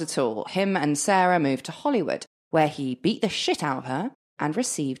bother Hubbard at all. Him and Sarah moved to Hollywood, where he beat the shit out of her and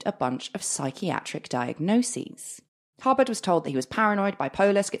received a bunch of psychiatric diagnoses. Hubbard was told that he was paranoid,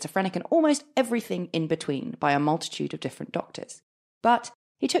 bipolar, schizophrenic, and almost everything in between by a multitude of different doctors. But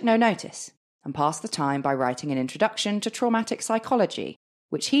he took no notice and passed the time by writing an introduction to traumatic psychology,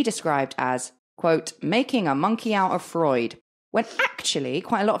 which he described as, quote, making a monkey out of Freud, when actually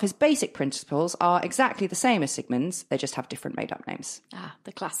quite a lot of his basic principles are exactly the same as Sigmund's, they just have different made-up names. Ah,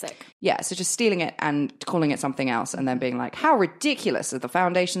 the classic. Yeah, so just stealing it and calling it something else and then being like, how ridiculous are the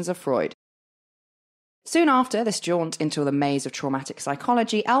foundations of Freud? Soon after this jaunt into the maze of traumatic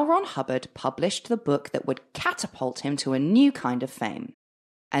psychology, L. Ron Hubbard published the book that would catapult him to a new kind of fame.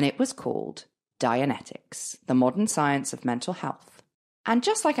 And it was called Dianetics, the Modern Science of Mental Health. And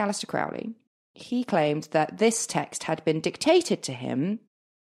just like Aleister Crowley, he claimed that this text had been dictated to him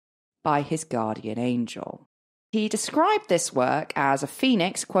by his guardian angel. He described this work as a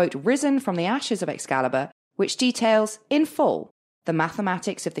phoenix, quote, risen from the ashes of Excalibur, which details in full the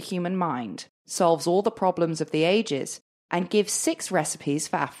mathematics of the human mind, solves all the problems of the ages, and gives 6 recipes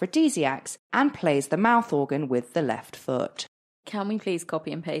for aphrodisiacs, and plays the mouth organ with the left foot. Can we please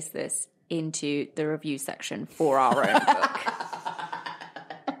copy and paste this into the review section for our own book.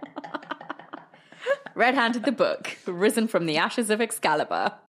 Red-Handed the book, risen from the ashes of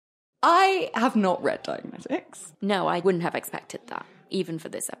Excalibur. I have not read Dianetics. No, I wouldn't have expected that, even for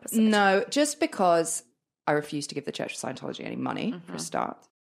this episode. No, just because I refuse to give the Church of Scientology any money, for a start.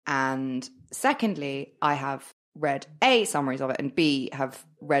 And secondly, I have read A, summaries of it, and B, have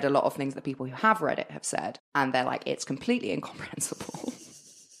read a lot of things that people who have read it have said. And they're like, it's completely incomprehensible.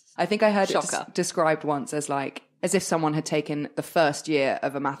 I think I heard it described once as like, as if someone had taken the first year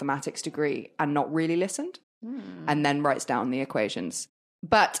of a mathematics degree and not really listened, and then writes down the equations.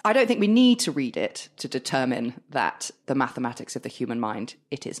 But I don't think we need to read it to determine that the mathematics of the human mind,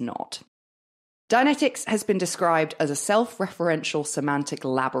 it is not. Dianetics has been described as a self-referential semantic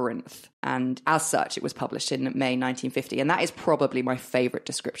labyrinth, and as such, it was published in May 1950, and that is probably my favourite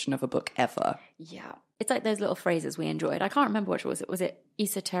description of a book ever. Yeah. It's like those little phrases we enjoyed. I can't remember which was it. Was it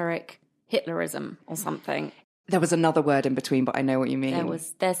esoteric Hitlerism or something? There was another word in between, but I know what you mean.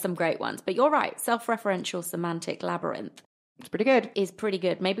 There's some great ones. But you're right, self-referential semantic labyrinth. It's pretty good. Is pretty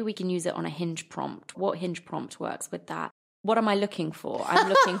good. Maybe we can use it on a hinge prompt. What hinge prompt works with that? What am I looking for? I'm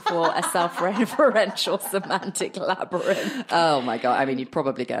looking for a self-referential semantic labyrinth. Oh my God. I mean, you'd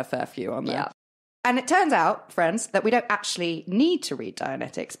probably get a fair few on there. Yeah. And it turns out, friends, that we don't actually need to read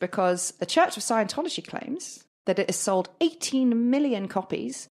Dianetics because the Church of Scientology claims that it has sold 18 million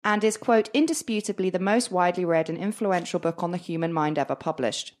copies and is, quote, indisputably the most widely read and influential book on the human mind ever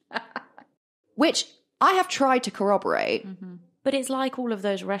published. Which I have tried to corroborate. Mm-hmm. But it's like all of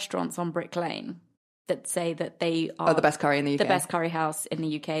those restaurants on Brick Lane that say that they are the best curry in the UK. The best curry house in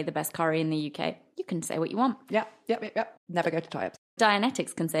the UK, the best curry in the UK. You can say what you want. Yep. Never go to tie-ups.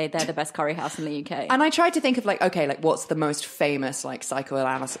 Dianetics can say they're the best curry house in the UK. And I tried to think of like, okay, like what's the most famous like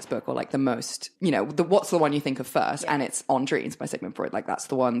psychoanalysis book or like the most, what's the one you think of first? Yeah. And it's On Dreams by Sigmund Freud. Like that's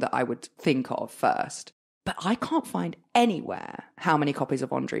the one that I would think of first. But I can't find anywhere how many copies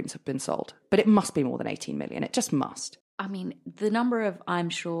of On Dreams have been sold. But it must be more than 18 million. It just must. I mean, the number of, I'm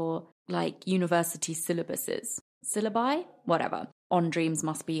sure, like university syllabi, whatever, On Dreams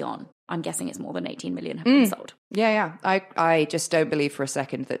must be on. I'm guessing it's more than 18 million have been sold. Yeah. I just don't believe for a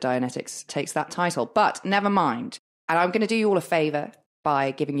second that Dianetics takes that title. But never mind. And I'm going to do you all a favour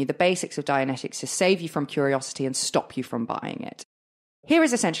by giving you the basics of Dianetics to save you from curiosity and stop you from buying it. Here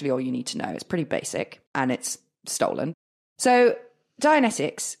is essentially all you need to know. It's pretty basic and it's stolen. So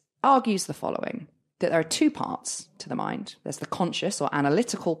Dianetics argues the following, that there are two parts to the mind. There's the conscious or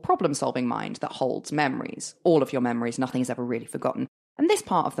analytical problem-solving mind that holds memories. All of your memories, nothing is ever really forgotten. And this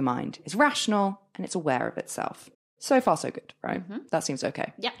part of the mind is rational and it's aware of itself. So far, so good, right? Mm-hmm. That seems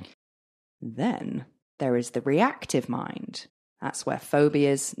okay. Yeah. Then there is the reactive mind. That's where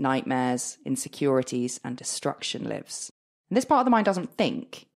phobias, nightmares, insecurities, and destruction lives. And this part of the mind doesn't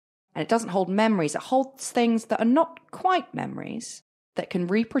think, and it doesn't hold memories. It holds things that are not quite memories, that can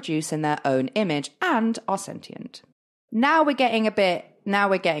reproduce in their own image and are sentient. Now we're getting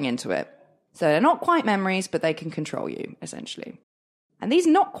into it. So they're not quite memories, but they can control you, essentially. And these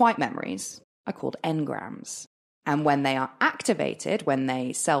not quite memories are called engrams. And when they are activated, when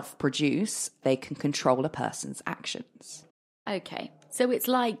they self-produce, they can control a person's actions. Okay, so it's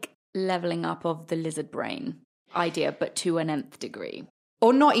like leveling up of the lizard brain idea, but to an nth degree.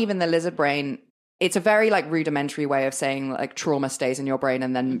 Or not even the lizard brain. It's a very like rudimentary way of saying like trauma stays in your brain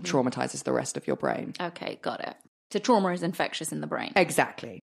and then traumatizes the rest of your brain. Okay, got it. So trauma is infectious in the brain.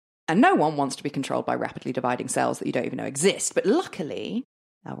 Exactly. And no one wants to be controlled by rapidly dividing cells that you don't even know exist. But luckily,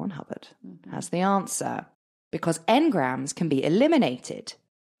 L. Ron Hubbard has the answer. Because engrams can be eliminated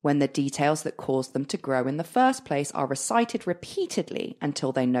when the details that caused them to grow in the first place are recited repeatedly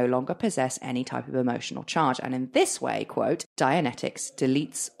until they no longer possess any type of emotional charge. And in this way, quote, Dianetics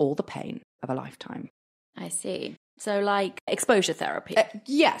deletes all the pain of a lifetime. I see. So like exposure therapy.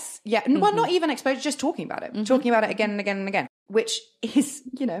 Yes. Yeah. Well, not even exposure, just talking about it. Talking about it again and again and again, which is,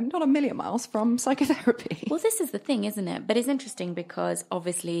 not a million miles from psychotherapy. Well, this is the thing, isn't it? But it's interesting because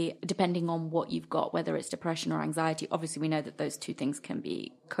obviously, depending on what you've got, whether it's depression or anxiety, obviously we know that those two things can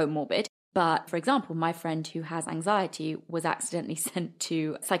be comorbid. But for example, my friend who has anxiety was accidentally sent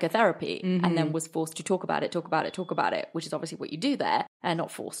to psychotherapy and then was forced to talk about it, which is obviously what you do there. Not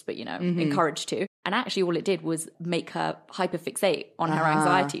forced, but, encouraged to. And actually all it did was make her hyperfixate on her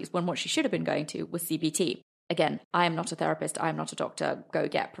anxieties when what she should have been going to was CBT. Again, I am not a therapist. I am not a doctor. Go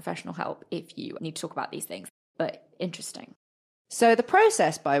get professional help if you need to talk about these things. But interesting. So the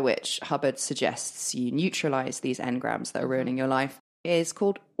process by which Hubbard suggests you neutralize these engrams that are ruining your life is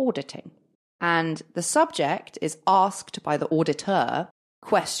called auditing. And the subject is asked by the auditor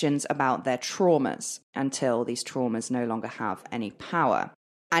questions about their traumas until these traumas no longer have any power.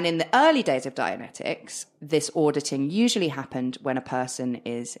 And in the early days of Dianetics, this auditing usually happened when a person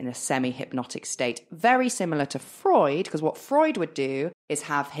is in a semi-hypnotic state, very similar to Freud, because what Freud would do is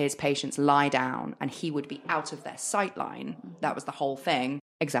have his patients lie down and he would be out of their sight line. That was the whole thing.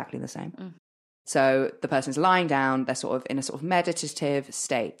 Exactly the same. So the person's lying down, they're sort of in a sort of meditative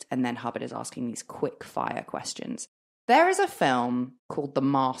state, and then Hubbard is asking these quick fire questions. There is a film called The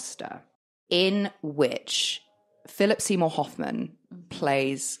Master in which Philip Seymour Hoffman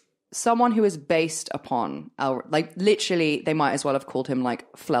plays someone who is based upon, like literally they might as well have called him like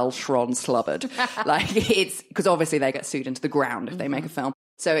Flel Schron Slubbard. Like it's, because obviously they get sued into the ground if they make a film.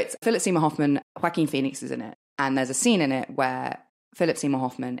 So it's Philip Seymour Hoffman, Joaquin Phoenix is in it. And there's a scene in it where Philip Seymour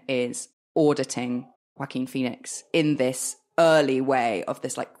Hoffman is auditing Joaquin Phoenix in this early way of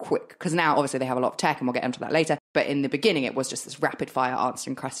this like quick, because now obviously they have a lot of tech and we'll get into that later, but in the beginning it was just this rapid fire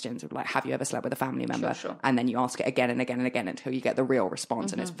answering questions of like, have you ever slept with a family member? Sure. And then you ask it again and again and again until you get the real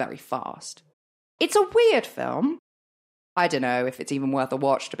response, and it's very fast. It's a weird film. I don't know if it's even worth a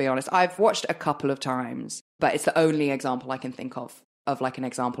watch, to be honest. I've watched a couple of times, but it's the only example I can think of like an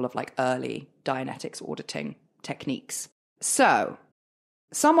example of like early Dianetics auditing techniques. So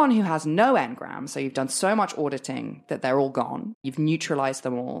someone who has no engrams, so you've done so much auditing that they're all gone, you've neutralized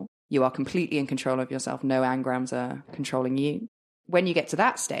them all, you are completely in control of yourself, no engrams are controlling you. When you get to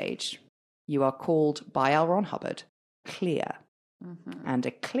that stage, you are called by L. Ron Hubbard clear. And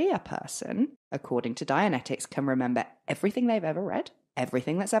a clear person, according to Dianetics, can remember everything they've ever read,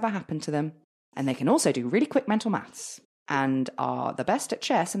 everything that's ever happened to them, and they can also do really quick mental maths and are the best at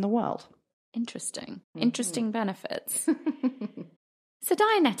chess in the world. Interesting. Interesting benefits. So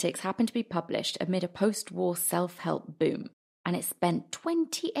Dianetics happened to be published amid a post-war self-help boom, and it spent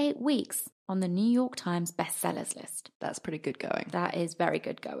 28 weeks on the New York Times bestsellers list. That's pretty good going. That is very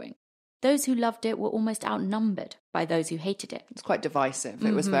good going. Those who loved it were almost outnumbered by those who hated it. It's quite divisive.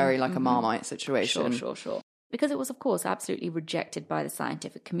 It was very like a Marmite situation. Sure. Because it was, of course, absolutely rejected by the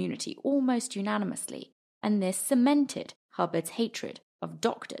scientific community almost unanimously, and this cemented Hubbard's hatred of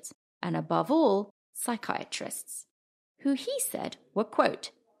doctors and, above all, psychiatrists, who he said were,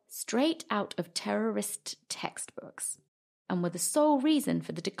 quote, straight out of terrorist textbooks, and were the sole reason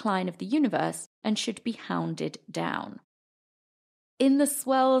for the decline of the universe and should be hounded down. In the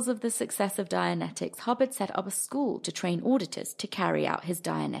swells of the success of Dianetics, Hubbard set up a school to train auditors to carry out his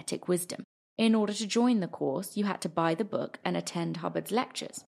Dianetic wisdom. In order to join the course, you had to buy the book and attend Hubbard's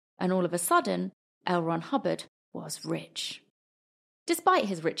lectures, and all of a sudden, L. Ron Hubbard was rich. Despite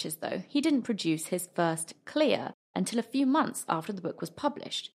his riches, though, he didn't produce his first clear until a few months after the book was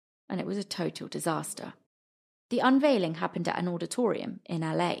published, and it was a total disaster. The unveiling happened at an auditorium in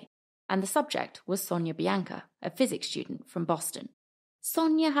LA, and the subject was Sonia Bianca, a physics student from Boston.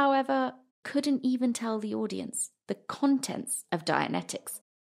 Sonia, however, couldn't even tell the audience the contents of Dianetics,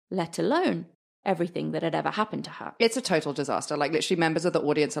 let alone everything that had ever happened to her. It's a total disaster. Like, literally, members of the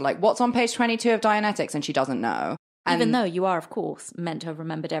audience are like, what's on page 22 of Dianetics? And she doesn't know. Even though you are, of course, meant to have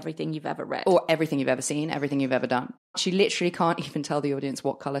remembered everything you've ever read. Or everything you've ever seen, everything you've ever done. She literally can't even tell the audience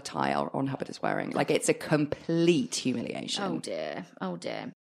what colour tie L. Ron Hubbard is wearing. Like, it's a complete humiliation. Oh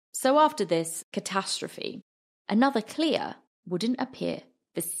dear. So after this catastrophe, another clear wouldn't appear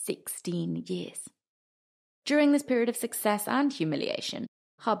for 16 years. During this period of success and humiliation,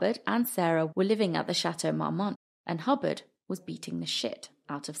 Hubbard and Sarah were living at the Chateau Marmont, and Hubbard was beating the shit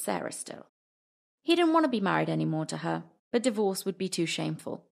out of Sarah still. He didn't want to be married anymore to her, but divorce would be too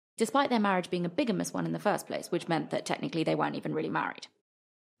shameful, despite their marriage being a bigamous one in the first place, which meant that technically they weren't even really married.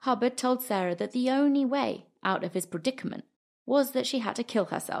 Hubbard told Sarah that the only way out of his predicament was that she had to kill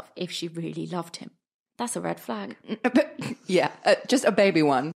herself if she really loved him. That's a red flag. Yeah, just a baby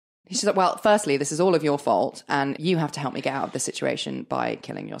one. She's like, well, firstly, this is all of your fault, and you have to help me get out of this situation by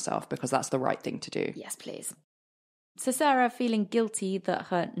killing yourself, because that's the right thing to do. Yes, please. So Sarah, feeling guilty that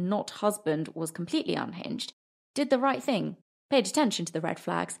her not husband was completely unhinged, did the right thing, paid attention to the red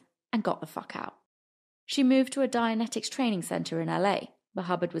flags, and got the fuck out. She moved to a Dianetics training centre in LA, but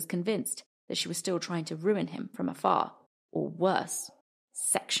Hubbard was convinced that she was still trying to ruin him from afar, or worse,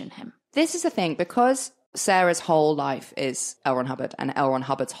 section him. This is the thing, because Sarah's whole life is L. Ron Hubbard, and L. Ron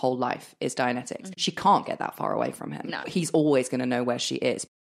Hubbard's whole life is Dianetics. She can't get that far away from him. No. He's always going to know where she is.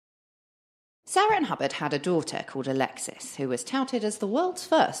 Sarah and Hubbard had a daughter called Alexis, who was touted as the world's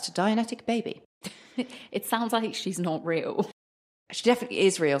first Dianetic baby. It sounds like she's not real. She definitely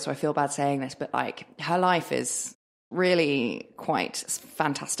is real, so I feel bad saying this, but like, her life is really quite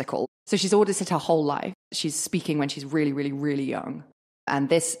fantastical. So she's audited her whole life. She's speaking when she's really, really, really young. And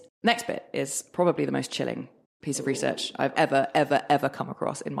this next bit is probably the most chilling piece of research I've ever come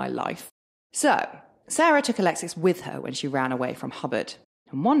across in my life. So, Sarah took Alexis with her when she ran away from Hubbard.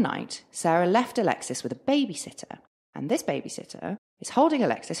 And one night, Sarah left Alexis with a babysitter. And this babysitter is holding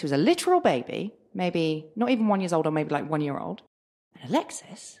Alexis, who's a literal baby, maybe not even 1 year old or maybe like 1 year old. And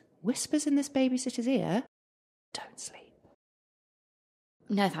Alexis whispers in this babysitter's ear, "Don't sleep."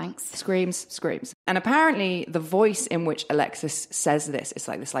 No thanks. Screams. And apparently the voice in which Alexis says this is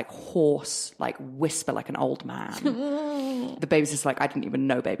like this like hoarse, like whisper like an old man. The babysitter's like, I didn't even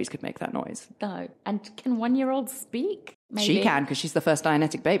know babies could make that noise. No. And can 1 year olds speak? Maybe. She can, because she's the first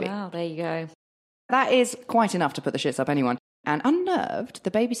dianetic baby. Wow, there you go. That is quite enough to put the shits up anyone. And unnerved,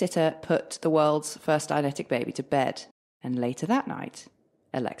 the babysitter put the world's first dianetic baby to bed. And later that night,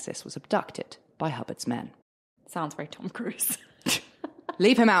 Alexis was abducted by Hubbard's men. Sounds very Tom Cruise.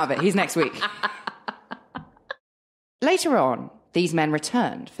 Leave him out of it. He's next week. Later on, these men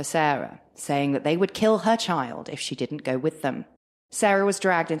returned for Sarah, saying that they would kill her child if she didn't go with them. Sarah was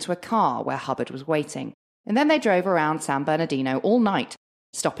dragged into a car where Hubbard was waiting, and then they drove around San Bernardino all night,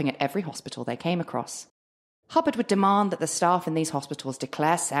 stopping at every hospital they came across. Hubbard would demand that the staff in these hospitals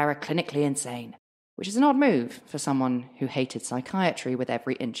declare Sarah clinically insane, which is an odd move for someone who hated psychiatry with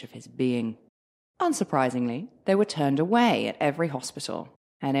every inch of his being. Unsurprisingly, they were turned away at every hospital,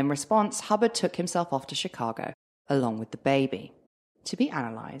 and in response, Hubbard took himself off to Chicago, along with the baby, to be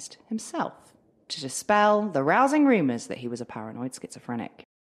analysed himself, to dispel the rousing rumours that he was a paranoid schizophrenic.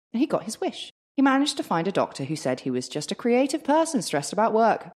 And he got his wish. He managed to find a doctor who said he was just a creative person stressed about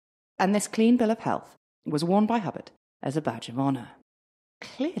work, and this clean bill of health was worn by Hubbard as a badge of honour.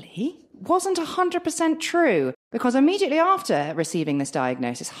 Clearly wasn't 100% true, because immediately after receiving this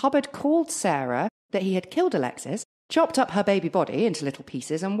diagnosis, Hubbard called Sarah that he had killed Alexis, chopped up her baby body into little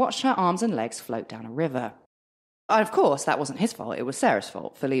pieces, and watched her arms and legs float down a river. And of course, that wasn't his fault. It was Sarah's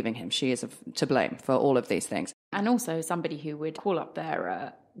fault for leaving him. She is to blame for all of these things. And also somebody who would call up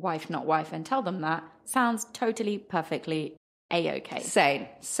their wife, not wife, and tell them that sounds totally, perfectly A-okay.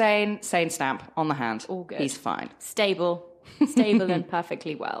 Sane stamp on the hand. All good. He's fine. Stable and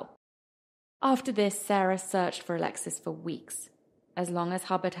perfectly well. After this, Sarah searched for Alexis for weeks. As long as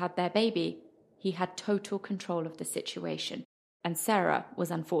Hubbard had their baby, he had total control of the situation, and Sarah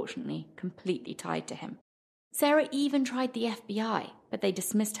was unfortunately completely tied to him. Sarah even tried the FBI, but they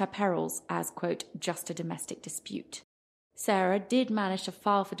dismissed her perils as, quote, just a domestic dispute. Sarah did manage to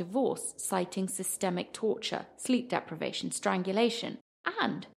file for divorce, citing systemic torture, sleep deprivation, strangulation,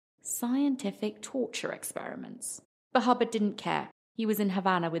 and scientific torture experiments. But Hubbard didn't care. He was in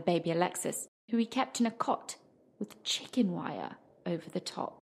Havana with baby Alexis, who he kept in a cot with chicken wire over the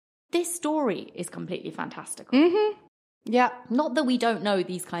top. This story is completely fantastical. Mm-hmm. Yeah. Not that we don't know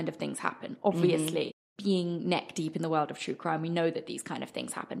these kind of things happen. Obviously, being neck deep in the world of true crime, we know that these kind of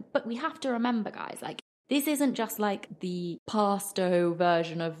things happen. But we have to remember, guys, like, this isn't just like the pasto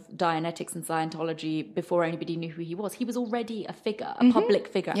version of Dianetics and Scientology before anybody knew who he was. He was already a figure, a public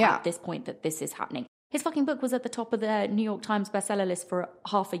figure at this point that this is happening. His fucking book was at the top of the New York Times bestseller list for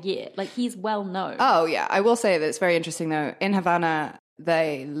half a year. Like, he's well known. Oh, yeah. I will say that it's very interesting, though. In Havana,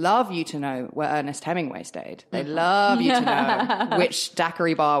 they love you to know where Ernest Hemingway stayed. They love you to know which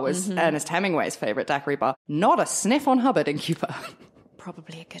daiquiri bar was Ernest Hemingway's favourite daiquiri bar. Not a sniff on Hubbard in Cuba.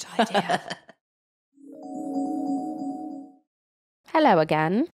 Probably a good idea. Hello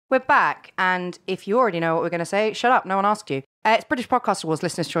again. We're back, and if you already know what we're going to say, shut up, no one asked you. It's British Podcast Awards,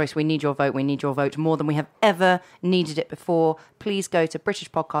 Listener's Choice. We need your vote. We need your vote more than we have ever needed it before. Please go to British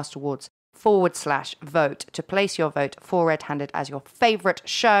Podcast Awards /vote to place your vote for RedHanded as your favourite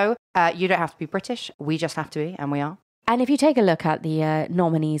show. You don't have to be British. We just have to be, and we are. And if you take a look at the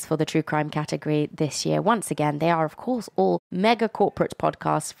nominees for the true crime category this year, once again, they are, of course, all mega corporate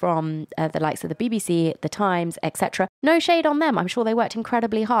podcasts from the likes of the BBC, the Times, etc. No shade on them. I'm sure they worked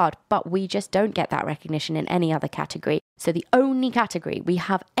incredibly hard, but we just don't get that recognition in any other category. So the only category we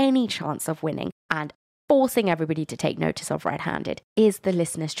have any chance of winning and forcing everybody to take notice of RedHanded is the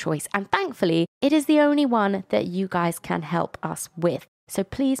listener's choice. And thankfully, it is the only one that you guys can help us with. So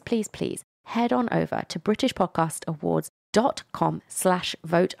please, please, please, head on over to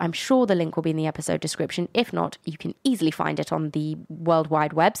britishpodcastawards.com/vote. I'm sure the link will be in the episode description. If not, you can easily find it on the World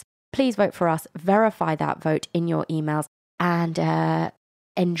Wide Webs. Please vote for us, verify that vote in your emails, and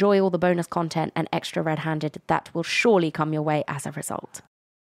enjoy all the bonus content and extra RedHanded that will surely come your way as a result.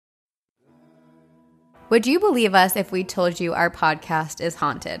 Would you believe us if we told you our podcast is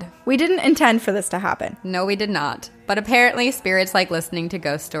haunted? We didn't intend for this to happen. No, we did not. But apparently, spirits like listening to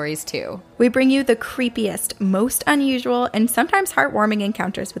ghost stories too. We bring you the creepiest, most unusual, and sometimes heartwarming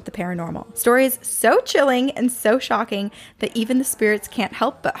encounters with the paranormal. Stories so chilling and so shocking that even the spirits can't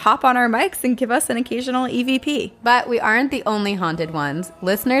help but hop on our mics and give us an occasional EVP. But we aren't the only haunted ones.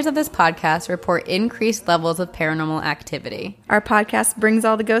 Listeners of this podcast report increased levels of paranormal activity. Our podcast brings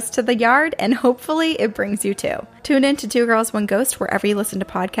all the ghosts to the yard, and hopefully it brings you too. Tune in to Two Girls, One Ghost wherever you listen to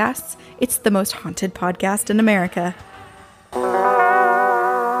podcasts. It's the most haunted podcast in America.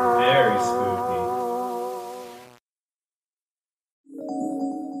 Very spooky.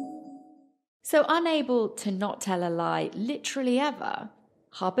 So unable to not tell a lie literally ever,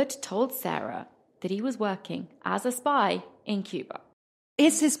 Hubbard told Sarah that he was working as a spy in Cuba.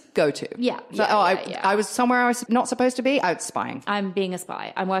 It's his go-to. Yeah. So, I was somewhere I was not supposed to be. I was spying. I'm being a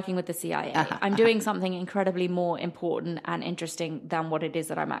spy. I'm working with the CIA. I'm doing something incredibly more important and interesting than what it is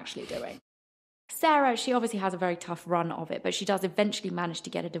that I'm actually doing. Sarah, she obviously has a very tough run of it, but she does eventually manage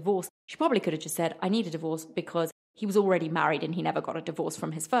to get a divorce. She probably could have just said, I need a divorce because he was already married and he never got a divorce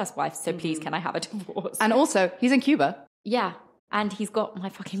from his first wife, so please can I have a divorce? And also, he's in Cuba. Yeah, and he's got my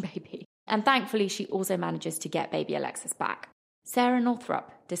fucking baby. And thankfully, she also manages to get baby Alexis back. Sarah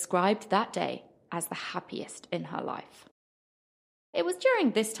Northrup described that day as the happiest in her life. It was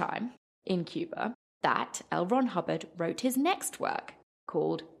during this time, in Cuba, that L. Ron Hubbard wrote his next work,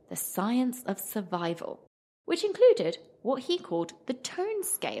 called The Science of Survival, which included what he called the tone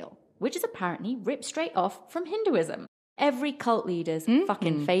scale, which is apparently ripped straight off from Hinduism, every cult leader's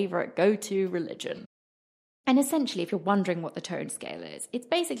fucking favourite go-to religion. And essentially, if you're wondering what the tone scale is, it's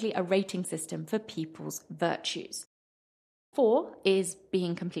basically a rating system for people's virtues. 4 is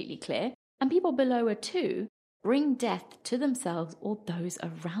being completely clear, and people below a 2 bring death to themselves or those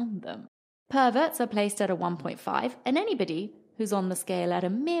around them. Perverts are placed at a 1.5, and anybody who's on the scale at a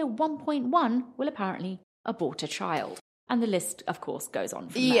mere 1.1 will apparently abort a child. And the list, of course, goes on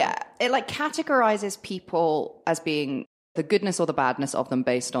from there. Yeah, it categorizes people as being the goodness or the badness of them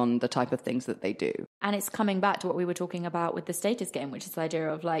based on the type of things that they do. And it's coming back to what we were talking about with the status game, which is the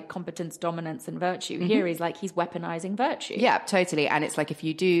idea of competence, dominance, and virtue. Here he's he's weaponizing virtue. Yeah, totally. And it's if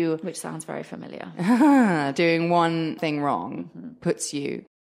you do... Which sounds very familiar. doing one thing wrong puts you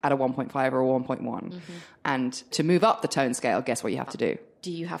at a 1.5 or a 1.1. And to move up the tone scale, guess what you have to do?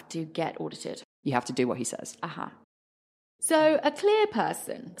 Do you have to get audited? You have to do what he says. So a clear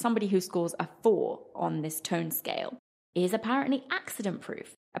person, somebody who scores a 4 on this tone scale, is apparently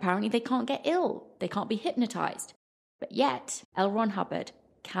accident-proof. Apparently they can't get ill. They can't be hypnotized. But yet, L. Ron Hubbard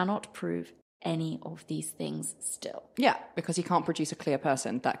cannot prove any of these things still. Yeah, because he can't produce a clear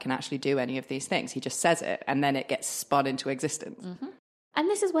person that can actually do any of these things. He just says it, and then it gets spun into existence. And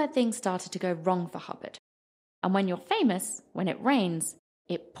this is where things started to go wrong for Hubbard. And when you're famous, when it rains,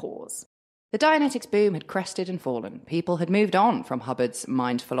 it pours. The dianetics boom had crested and fallen. People had moved on from Hubbard's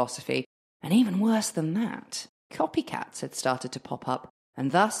mind philosophy. And even worse than that, copycats had started to pop up.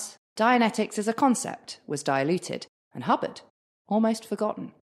 And thus, dianetics as a concept was diluted, and Hubbard almost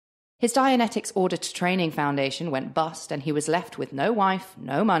forgotten. His Dianetics Audit Training Foundation went bust, and he was left with no wife,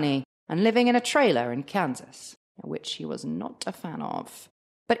 no money, and living in a trailer in Kansas, which he was not a fan of.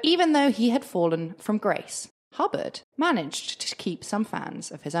 But even though he had fallen from grace, Hubbard managed to keep some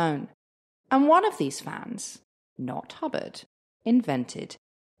fans of his own. And one of these fans, not Hubbard, invented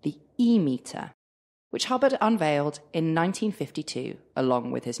the E-meter, which Hubbard unveiled in 1952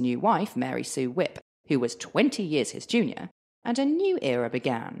 along with his new wife, Mary Sue Whipp, who was 20 years his junior, and a new era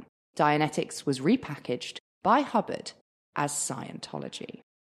began. Dianetics was repackaged by Hubbard as Scientology.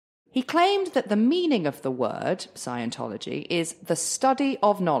 He claimed that the meaning of the word, Scientology, is the study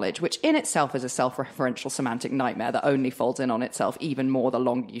of knowledge, which in itself is a self-referential semantic nightmare that only folds in on itself even more the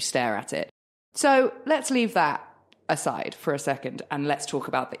longer you stare at it. So let's leave that aside for a second and let's talk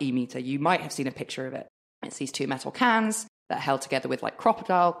about the E-meter. You might have seen a picture of it. It's these two metal cans that are held together with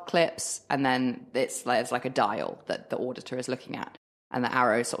crocodile clips, and then there's a dial that the auditor is looking at, and the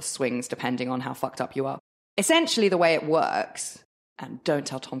arrow sort of swings depending on how fucked up you are. Essentially the way it works... And don't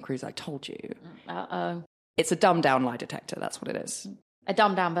tell Tom Cruise I told you. Uh-oh. It's a dumbed-down lie detector. That's what it is. A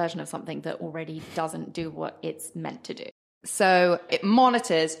dumbed-down version of something that already doesn't do what it's meant to do. So it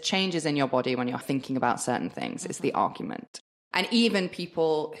monitors changes in your body when you're thinking about certain things, is the argument. And even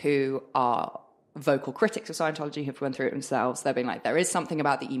people who are vocal critics of Scientology who've gone through it themselves, they're being there is something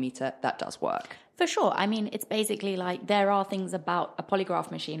about the E-meter that does work. For sure. I mean, it's basically there are things about a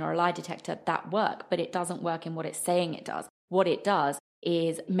polygraph machine or a lie detector that work, but it doesn't work in what it's saying it does. What it does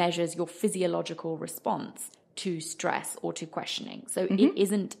is measures your physiological response to stress or to questioning. So it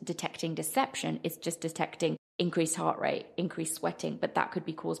isn't detecting deception, it's just detecting increased heart rate, increased sweating, but that could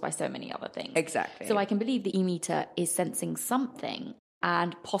be caused by so many other things. Exactly. So I can believe the e-meter is sensing something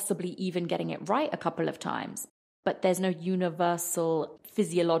and possibly even getting it right a couple of times, but there's no universal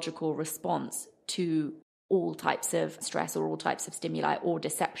physiological response to all types of stress or all types of stimuli or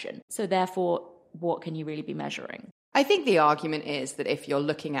deception. So therefore, what can you really be measuring? I think the argument is that if you're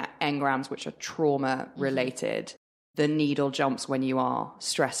looking at engrams, which are trauma related, the needle jumps when you are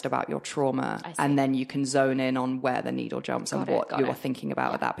stressed about your trauma, and then you can zone in on where the needle jumps and what you're thinking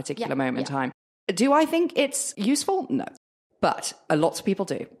about at that particular moment in time. Do I think it's useful? No. But lots of people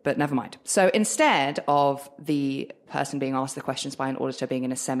do, but never mind. So instead of the person being asked the questions by an auditor being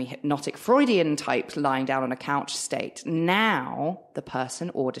in a semi-hypnotic Freudian type lying down on a couch state, now the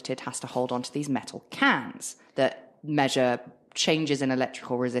person audited has to hold on to these metal cans that measure changes in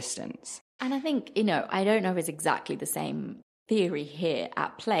electrical resistance. And I think, I don't know if it's exactly the same theory here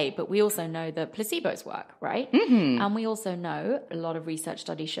at play, but we also know that placebos work, right? Mm-hmm. And we also know, a lot of research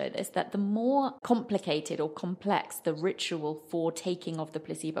studies show this, that the more complicated or complex the ritual for taking of the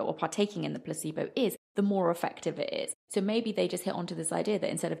placebo or partaking in the placebo is, the more effective it is. So maybe they just hit onto this idea that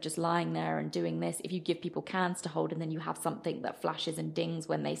instead of just lying there and doing this, if you give people cans to hold and then you have something that flashes and dings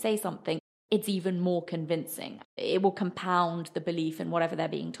when they say something, it's even more convincing. It will compound the belief in whatever they're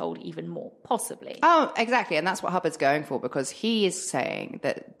being told even more, possibly. Oh, exactly. And that's what Hubbard's going for, because he is saying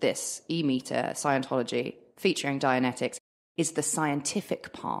that this e-meter, Scientology, featuring dianetics, is the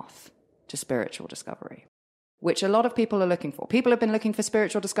scientific path to spiritual discovery, which a lot of people are looking for. People have been looking for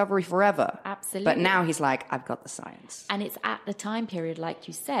spiritual discovery forever. Absolutely. But now he's like, I've got the science. And it's at the time period, like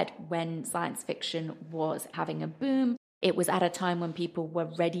you said, when science fiction was having a boom. It was at a time when people were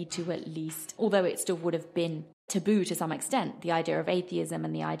ready to at least, although it still would have been taboo to some extent, the idea of atheism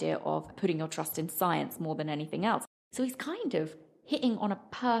and the idea of putting your trust in science more than anything else. So he's kind of hitting on a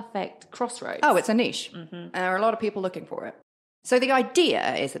perfect crossroads. Oh, it's a niche. Mm-hmm. And there are a lot of people looking for it. So the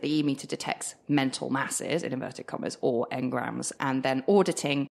idea is that the e-meter detects mental masses, in inverted commas, or engrams, and then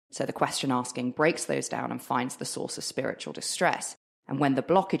auditing, so the question asking, breaks those down and finds the source of spiritual distress. And when the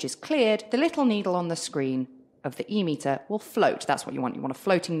blockage is cleared, the little needle on the screen of the e-meter will float. That's what you want. You want a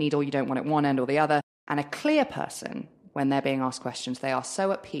floating needle. You don't want it one end or the other. And a clear person, when they're being asked questions, they are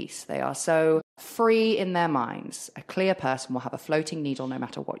so at peace. They are so free in their minds. A clear person will have a floating needle no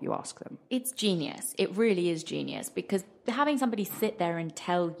matter what you ask them. It's genius. It really is genius, because having somebody sit there and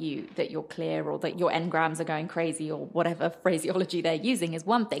tell you that you're clear or that your engrams are going crazy or whatever phraseology they're using is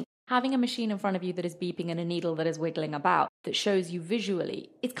one thing. Having a machine in front of you that is beeping and a needle that is wiggling about that shows you visually,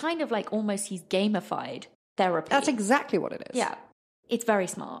 it's kind of like almost he's gamified therapy. That's exactly what it is. Yeah. It's very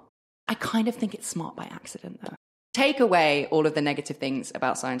smart. I kind of think it's smart by accident, though. Take away all of the negative things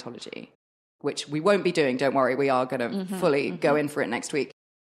about Scientology, which we won't be doing, don't worry. We are going to fully go in for it next week.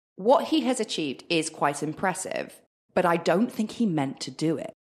 What he has achieved is quite impressive, but I don't think he meant to do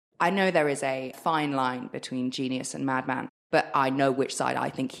it. I know there is a fine line between genius and madman, but I know which side I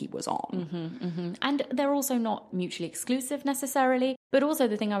think he was on. And they're also not mutually exclusive necessarily. But also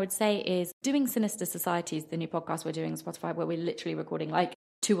the thing I would say is doing Sinister Societies, the new podcast we're doing on Spotify, where we're literally recording like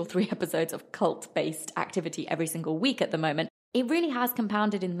 2 or 3 episodes of cult-based activity every single week at the moment. It really has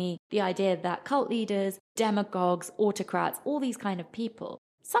compounded in me the idea that cult leaders, demagogues, autocrats, all these kind of people,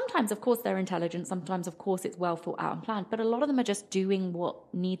 sometimes, of course, they're intelligent. Sometimes, of course, it's well thought out and planned. But a lot of them are just doing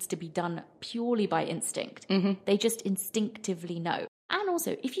what needs to be done purely by instinct. They just instinctively know. And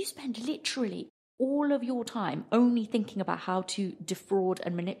also, if you spend literally all of your time only thinking about how to defraud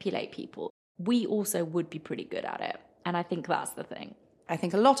and manipulate people, we also would be pretty good at it. And I think that's the thing. I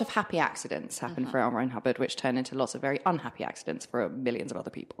think a lot of happy accidents happen for L. Ron Hubbard, which turn into lots of very unhappy accidents for millions of other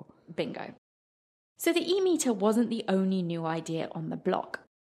people. Bingo. So the e-meter wasn't the only new idea on the block.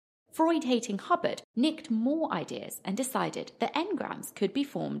 Freud-hating Hubbard nicked more ideas and decided that engrams could be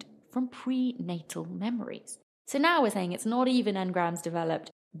formed from prenatal memories. So now we're saying it's not even engrams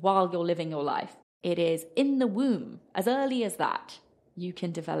developed while you're living your life. It is in the womb, as early as that, you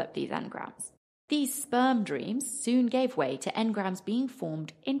can develop these engrams. These sperm dreams soon gave way to engrams being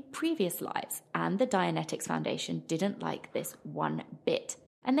formed in previous lives, and the Dianetics Foundation didn't like this one bit.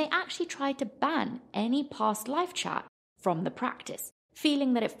 And they actually tried to ban any past life chat from the practice,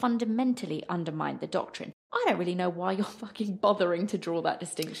 feeling that it fundamentally undermined the doctrine. I don't really know why you're fucking bothering to draw that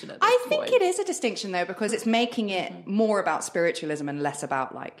distinction at this point. I think it is a distinction, though, because it's making it more about spiritualism and less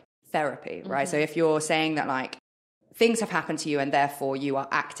about, like, therapy, right? So if you're saying that, like, things have happened to you and therefore you are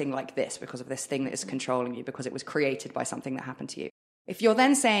acting like this because of this thing that is controlling you because it was created by something that happened to you. If you're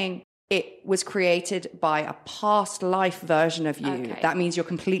then saying it was created by a past life version of you. Okay. That means you're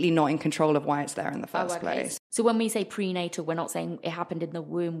completely not in control of why it's there in the first place. So when we say prenatal, we're not saying it happened in the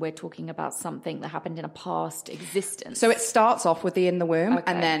womb. We're talking about something that happened in a past existence. So it starts off with the in the womb,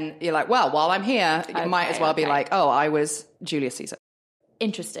 and then you're like, well, while I'm here, you might as well be like, oh, I was Julius Caesar.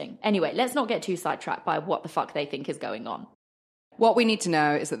 Interesting. Anyway, let's not get too sidetracked by what the fuck they think is going on. What we need to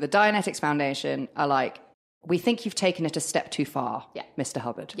know is that the Dianetics Foundation are like, we think you've taken it a step too far, Mr.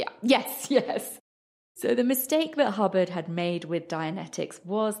 Hubbard. Yeah. Yes. So the mistake that Hubbard had made with Dianetics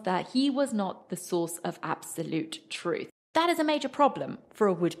was that he was not the source of absolute truth. That is a major problem for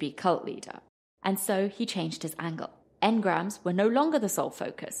a would-be cult leader. And so he changed his angle. Engrams were no longer the sole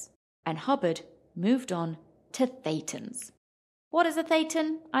focus, and Hubbard moved on to thetans. What is a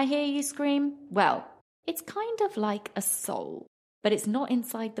thetan? I hear you scream. Well, it's kind of like a soul, but it's not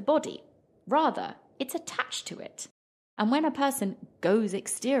inside the body. Rather, it's attached to it. And when a person goes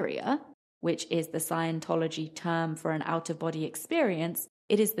exterior, which is the Scientology term for an out-of-body experience,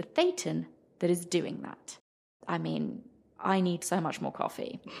 it is the thetan that is doing that. I mean, I need so much more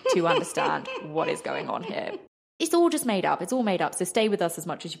coffee to understand what is going on here. It's all just made up. It's all made up, so stay with us as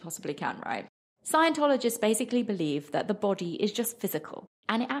much as you possibly can, right? Scientologists basically believe that the body is just physical,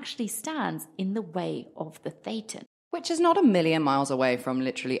 and it actually stands in the way of the thetan. Which is not a million miles away from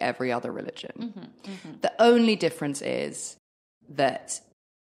literally every other religion. The only difference is that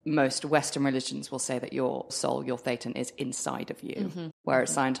most Western religions will say that your soul, your thetan, is inside of you,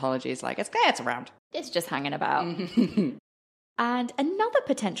 whereas Scientology is like, it's around. It's just hanging about. And another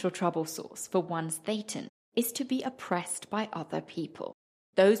potential trouble source for one's thetan is to be oppressed by other people.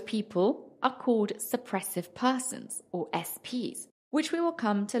 Those people are called suppressive persons, or SPs, which we will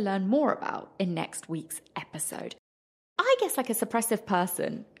come to learn more about in next week's episode. I guess like a suppressive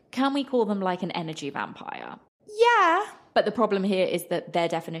person, can we call them like an energy vampire? Yeah. But the problem here is that their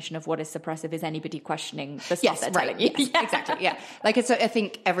definition of what is suppressive is anybody questioning the stuff they're telling you. Yes, exactly, yeah. Like, I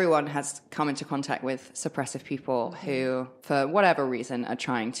think everyone has come into contact with suppressive people who, for whatever reason, are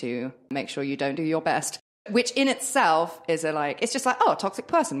trying to make sure you don't do your best, which in itself is it's just like, oh, a toxic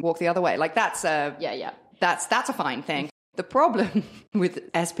person, walk the other way. Like, that's that's a fine thing. The problem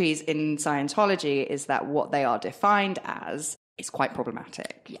with SPs in Scientology is that what they are defined as is quite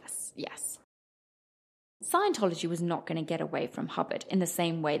problematic. Yes. Scientology was not going to get away from Hubbard in the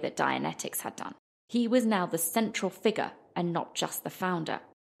same way that Dianetics had done. He was now the central figure and not just the founder,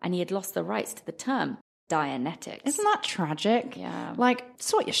 and he had lost the rights to the term Dianetics. Isn't that tragic? Yeah. Like,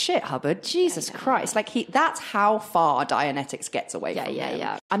 sort your shit, Hubbard. Jesus Christ. Like, that's how far Dianetics gets away from him.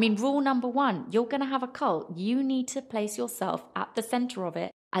 Yeah. I mean, rule number 1, you're going to have a cult. You need to place yourself at the center of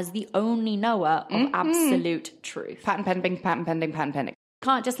it as the only knower of absolute truth. Patent pending.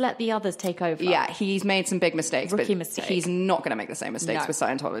 Can't just let the others take over. Yeah, he's made some big mistakes, Rookie but mistake. He's not going to make the same mistakes with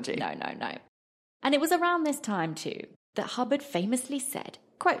Scientology. No. And it was around this time, too, that Hubbard famously said,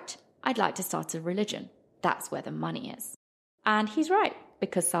 quote, "I'd like to start a religion. That's where the money is." And he's right,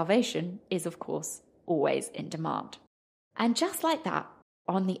 because salvation is, of course, always in demand. And just like that,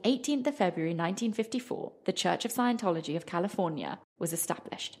 on the 18th of February 1954, the Church of Scientology of California was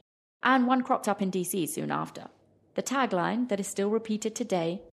established. And one cropped up in DC soon after. The tagline that is still repeated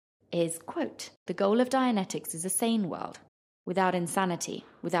today is, quote, "The goal of Dianetics is a sane world, without insanity,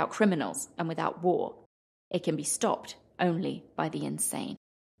 without criminals, and without war. It can be stopped only by the insane."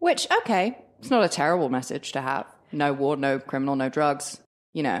 Which, okay, it's not a terrible message to have. No war, no criminal, no drugs.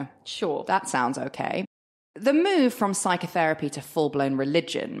 Sure. That sounds okay. The move from psychotherapy to full-blown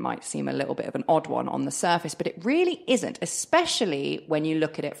religion might seem a little bit of an odd one on the surface, but it really isn't, especially when you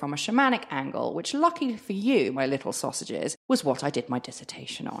look at it from a shamanic angle, which, lucky for you, my little sausages, was what I did my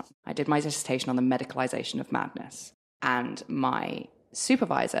dissertation on. I did my dissertation on the medicalization of madness. And my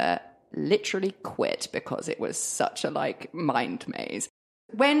supervisor literally quit because it was such a, mind maze.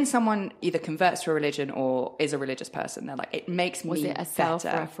 When someone either converts to a religion or is a religious person, they're like, it makes me better. Was it a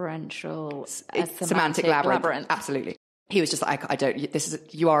self-referential, semantic labyrinth? Absolutely. He was just like,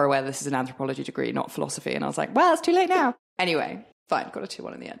 you are aware this is an anthropology degree, not philosophy. And I was like, well, it's too late now. Anyway, fine, got a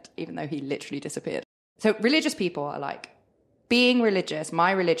 2-1 in the end, even though he literally disappeared. So religious people are like, being religious,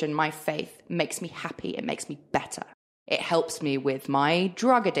 my religion, my faith makes me happy. It makes me better. It helps me with my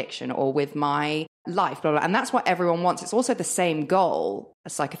drug addiction or with my life, blah, blah. And that's what everyone wants. It's also the same goal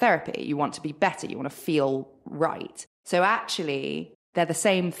as psychotherapy. You want to be better. You want to feel right. So actually, they're the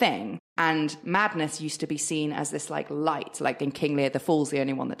same thing. And madness used to be seen as this light, like in King Lear, the fool's the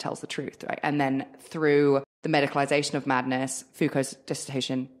only one that tells the truth, right? And then through the medicalization of madness, Foucault's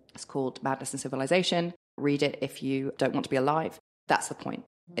dissertation is called Madness and Civilization. Read it if you don't want to be alive. That's the point.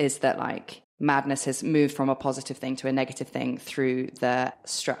 is that like madness has moved from a positive thing to a negative thing through the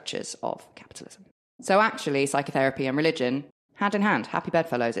structures of capitalism. So actually, psychotherapy and religion, hand in hand, happy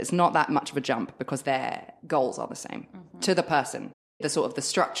bedfellows. It's not that much of a jump because their goals are the same to the person. The sort of the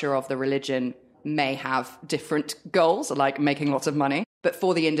structure of the religion may have different goals, like making lots of money, but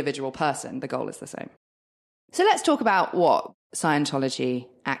for the individual person, the goal is the same. So let's talk about what Scientology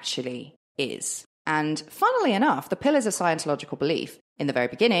actually is. And funnily enough, the pillars of Scientological belief in the very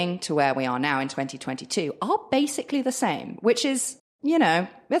beginning to where we are now in 2022 are basically the same, which is, you know,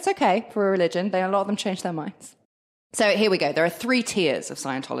 it's okay for a religion. A lot of them change their minds. So here we go. There are 3 tiers of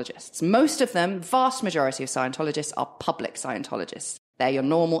Scientologists. Most of them, vast majority of Scientologists are public Scientologists. They're your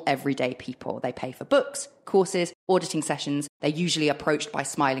normal everyday people. They pay for books, courses, auditing sessions. They're usually approached by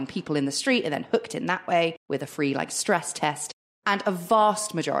smiling people in the street and then hooked in that way with a free like stress test. And a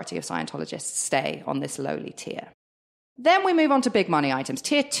vast majority of Scientologists stay on this lowly tier. Then we move on to big money items.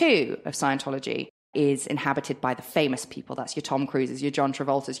 Tier 2 of Scientology is inhabited by the famous people. That's your Tom Cruises, your John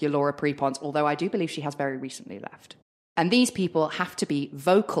Travoltas, your Laura Prepons, although I do believe she has very recently left. And these people have to be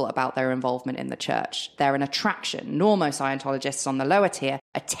vocal about their involvement in the church. They're an attraction. Normo Scientologists on the lower tier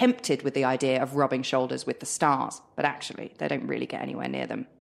are tempted with the idea of rubbing shoulders with the stars, but actually they don't really get anywhere near them.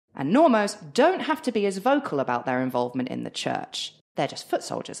 And Normos don't have to be as vocal about their involvement in the church. They're just foot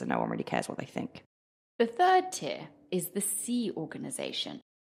soldiers and no one really cares what they think. The third tier is the C organization.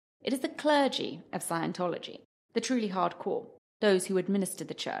 It is the clergy of Scientology, the truly hardcore, those who administer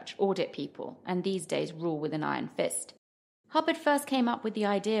the church, audit people, and these days rule with an iron fist. Hubbard first came up with the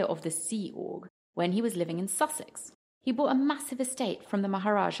idea of the Sea Org when he was living in Sussex. He bought a massive estate from the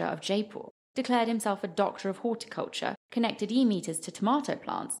Maharaja of Jaipur, declared himself a doctor of horticulture, connected e-meters to tomato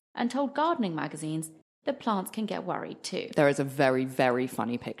plants, and told gardening magazines that plants can get worried too. There is a very, very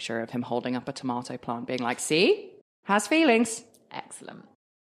funny picture of him holding up a tomato plant being like, see? Has feelings. Excellent.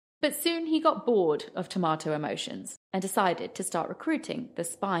 But soon he got bored of tomato emotions and decided to start recruiting the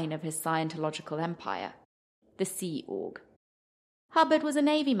spine of his Scientological empire, the Sea Org. Hubbard was a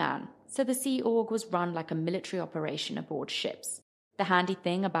Navy man, so the Sea Org was run like a military operation aboard ships. The handy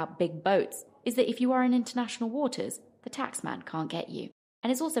thing about big boats is that if you are in international waters, the taxman can't get you.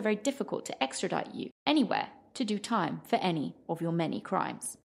 And it's also very difficult to extradite you anywhere to do time for any of your many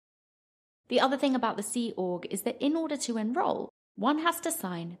crimes. The other thing about the Sea Org is that in order to enroll, one has to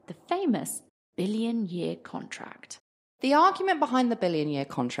sign the famous billion-year contract. The argument behind the billion-year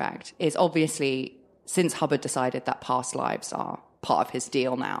contract is obviously, since Hubbard decided that past lives are part of his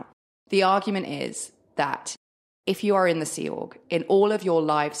deal now, the argument is that if you are in the Sea Org, in all of your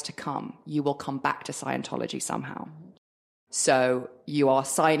lives to come, you will come back to Scientology somehow. So you are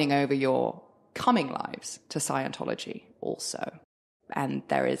signing over your coming lives to Scientology also. And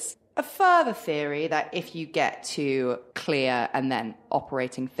there is a further theory that if you get to clear and then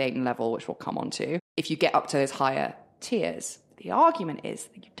operating Thetan level, which we'll come on to, if you get up to those higher tiers, the argument is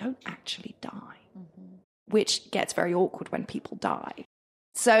that you don't actually die, which gets very awkward when people die.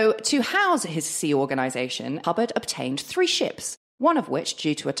 So to house his sea organization, Hubbard obtained 3 ships, one of which,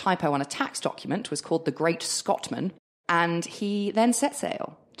 due to a typo on a tax document, was called the Great Scotsman, and he then set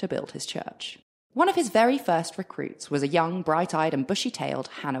sail to build his church. One of his very first recruits was a young, bright-eyed and bushy-tailed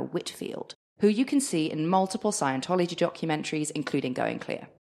Hannah Whitfield, who you can see in multiple Scientology documentaries, including Going Clear.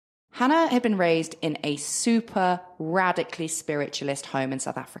 Hannah had been raised in a super radically spiritualist home in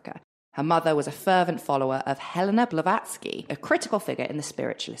South Africa. Her mother was a fervent follower of Helena Blavatsky, a critical figure in the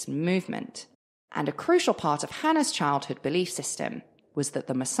spiritualist movement. And a crucial part of Hannah's childhood belief system was that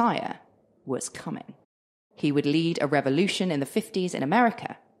the Messiah was coming. He would lead a revolution in the 50s in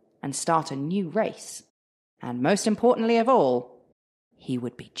America and start a new race. And most importantly of all, he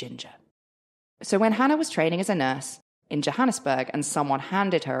would be ginger. So when Hannah was training as a nurse in Johannesburg and someone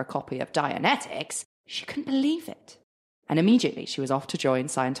handed her a copy of Dianetics, she couldn't believe it. And immediately she was off to join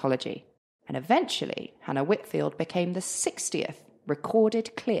Scientology. And eventually, Hannah Whitfield became the 60th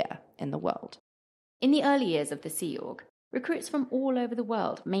recorded clear in the world. In the early years of the Sea Org, recruits from all over the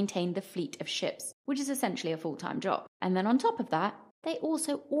world maintained the fleet of ships, which is essentially a full-time job. And then on top of that, they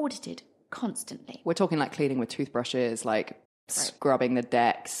also audited constantly. We're talking like cleaning with toothbrushes, like scrubbing the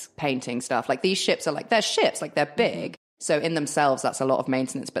decks, painting stuff. Like these ships are like, they're ships, like they're big. So in themselves, that's a lot of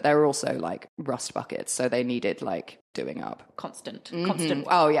maintenance, but they're also like rust buckets. So they needed like doing up. Constant.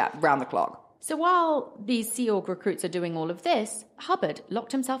 Oh yeah, round the clock. So while these Sea Org recruits are doing all of this, Hubbard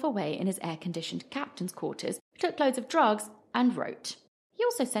locked himself away in his air-conditioned captain's quarters, took loads of drugs, and wrote. He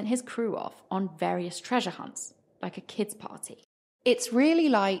also sent his crew off on various treasure hunts, like a kids' party. It's really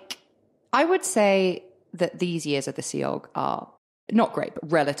like, I would say that these years of the Sea Org are not great,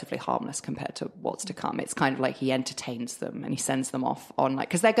 but relatively harmless compared to what's to come. It's kind of like he entertains them and he sends them off on like,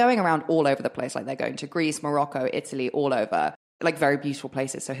 because they're going around all over the place. Like they're going to Greece, Morocco, Italy, all over, like very beautiful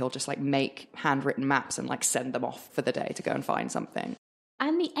places. So he'll just like make handwritten maps and like send them off for the day to go and find something.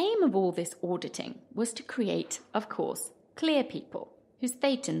 And the aim of all this auditing was to create, of course, clear people whose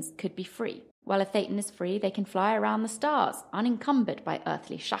thetans could be free. While a thetan is free, they can fly around the stars, unencumbered by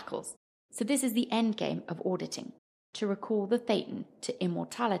earthly shackles. So this is the end game of auditing, to recall the thetan to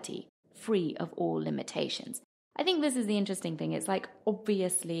immortality, free of all limitations. I think this is the interesting thing. It's like,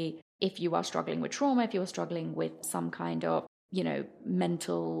 obviously, if you are struggling with trauma, if you're struggling with some kind of,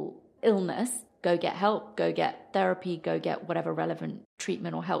 mental illness, go get help, go get therapy, go get whatever relevant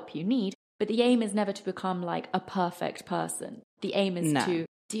treatment or help you need. But the aim is never to become like a perfect person. The aim is to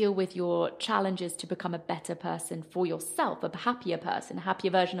deal with your challenges to become a better person for yourself, a happier person, a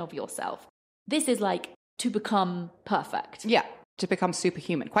happier version of yourself. This is like to become perfect. Yeah, to become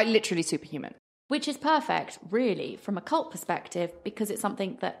superhuman, quite literally superhuman. Which is perfect, really, from a cult perspective, because it's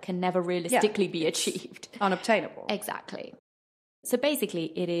something that can never realistically be achieved. Unobtainable. Exactly. So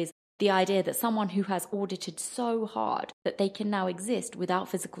basically, it is the idea that someone who has audited so hard that they can now exist without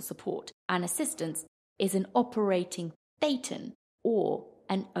physical support and assistance is an operating thetan or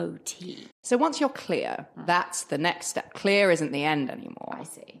an OT. So once you're clear, that's the next step. Clear isn't the end anymore. I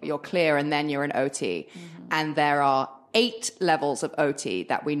see. You're clear and then you're an OT. Mm-hmm. And there are 8 levels of OT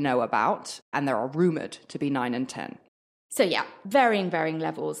that we know about, and there are rumoured to be 9 and 10. So yeah, varying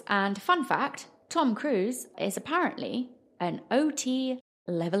levels. And fun fact, Tom Cruise is apparently an OT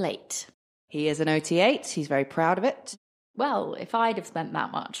level 8. He is an OT 8. He's very proud of it. Well, if I'd have spent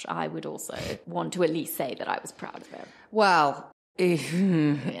that much, I would also want to at least say that I was proud of him. Well,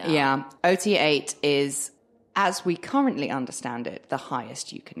 yeah. OT 8 is, as we currently understand it, the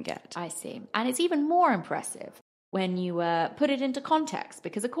highest you can get. I see. And it's even more impressive when you put it into context,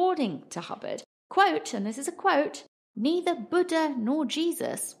 because according to Hubbard, quote, and this is a quote, neither Buddha nor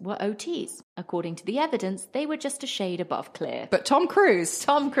Jesus were OTs. According to the evidence, they were just a shade above clear. But Tom Cruise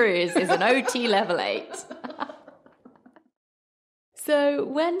is an OT level 8. So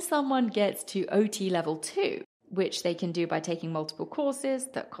when someone gets to OT level 2, which they can do by taking multiple courses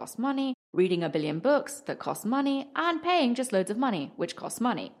that cost money, reading a billion books that cost money, and paying just loads of money, which costs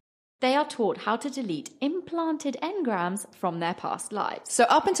money, they are taught how to delete implanted engrams from their past lives. So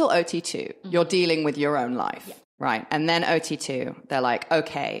up until OT2, you're dealing with your own life, right? And then OT2, they're like,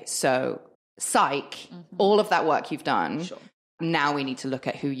 okay, so psych, all of that work you've done, now we need to look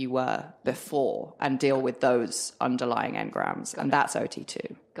at who you were before and deal with those underlying engrams. That's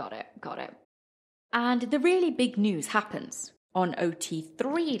OT2. Got it. And the really big news happens on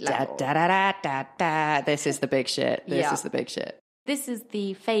OT3 level. This is the big shit. This is the big shit. This is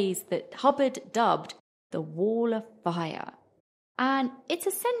the phase that Hubbard dubbed the Wall of Fire. And it's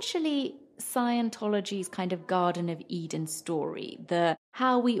essentially Scientology's kind of Garden of Eden story, the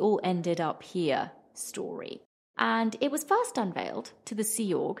how we all ended up here story. And it was first unveiled to the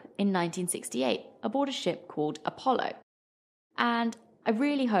Sea Org in 1968 aboard a ship called Apollo. And I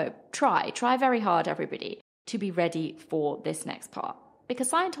really hope, try very hard, everybody, to be ready for this next part. Because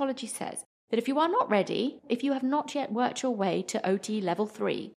Scientology says that if you are not ready, if you have not yet worked your way to OT level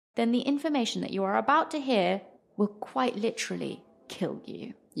 3, then the information that you are about to hear will quite literally kill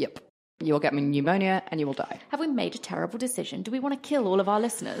you. Yep. You will get pneumonia and you will die. Have we made a terrible decision? Do we want to kill all of our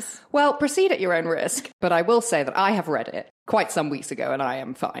listeners? Well, proceed at your own risk. But I will say that I have read it quite some weeks ago and I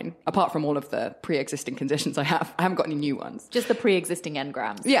am fine. Apart from all of the pre-existing conditions I haven't got any new ones. Just the pre-existing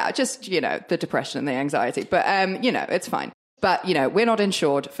engrams. Yeah, just, the depression and the anxiety. But, it's fine. But, we're not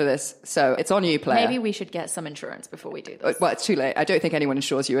insured for this, so it's on you, player. Maybe we should get some insurance before we do this. Well, it's too late. I don't think anyone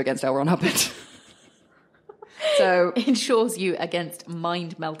insures you against L. Ron Hubbard. So ensures you against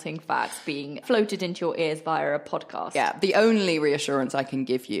mind-melting facts being floated into your ears via a podcast. Yeah, the only reassurance I can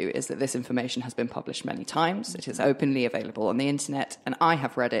give you is that this information has been published many times. It is openly available on the internet, and I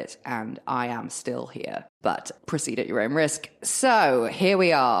have read it, and I am still here. But proceed at your own risk. So here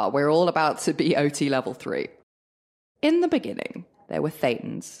we are. We're all about to be OT level 3. In the beginning, there were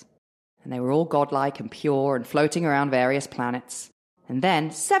thetans, and they were all godlike and pure and floating around various planets. And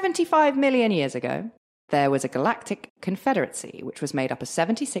then, 75 million years ago, there was a galactic confederacy which was made up of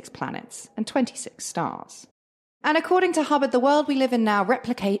 76 planets and 26 stars. And according to Hubbard, the world we live in now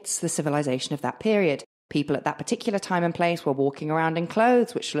replicates the civilization of that period. People at that particular time and place were walking around in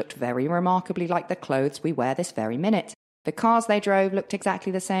clothes which looked very remarkably like the clothes we wear this very minute. The cars they drove looked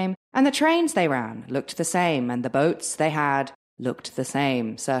exactly the same, and the trains they ran looked the same, and the boats they had looked the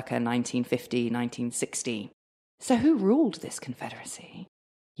same, circa 1950, 1960. So who ruled this confederacy?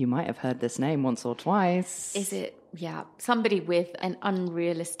 You might have heard this name once or twice. Is it, somebody with an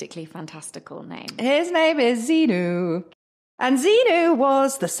unrealistically fantastical name? His name is Xenu. And Xenu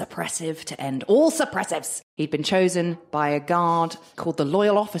was the suppressive to end all suppressives. He'd been chosen by a guard called the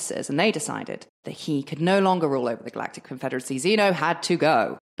Loyal Officers, and they decided that he could no longer rule over the Galactic Confederacy. Xenu had to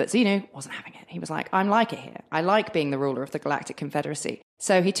go. But Xenu wasn't having it. He was like, I like it here. I like being the ruler of the Galactic Confederacy.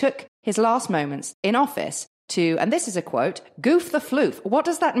 So he took his last moments in office to, and this is a quote, goof the floof. What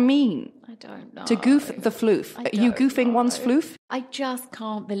does that mean? I don't know. To goof the floof. Are you goofing one's floof? I just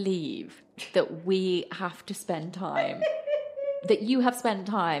can't believe that we have to spend time, that you have spent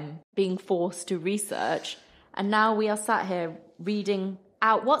time being forced to research, and now we are sat here reading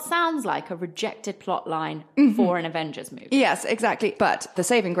out what sounds like a rejected plot line for an Avengers movie. Yes, exactly. But the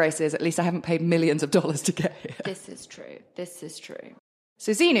saving grace is at least I haven't paid millions of dollars to get here. This is true. This is true.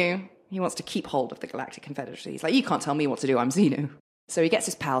 So Xenu, he wants to keep hold of the Galactic Confederacy. He's like, you can't tell me what to do, I'm Xenu. So he gets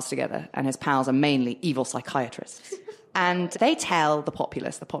his pals together, and his pals are mainly evil psychiatrists. And they tell the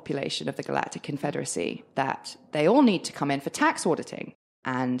populace, the population of the Galactic Confederacy, that they all need to come in for tax auditing.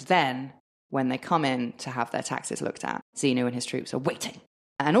 And then, when they come in to have their taxes looked at, Xenu and his troops are waiting.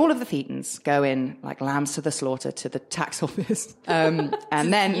 And all of the Thetans go in like lambs to the slaughter to the tax office. And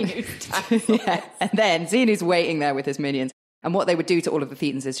then Xenu's waiting there with his minions. And what they would do to all of the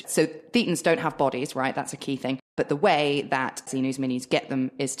Thetans is, so Thetans don't have bodies, right? That's a key thing. But the way that Xenu's minions get them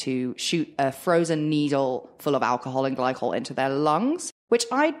is to shoot a frozen needle full of alcohol and glycol into their lungs, which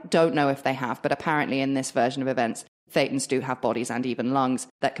I don't know if they have, but apparently in this version of events, Thetans do have bodies and even lungs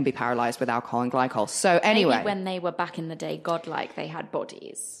that can be paralyzed with alcohol and glycol. So anyway. Maybe when they were back in the day godlike, they had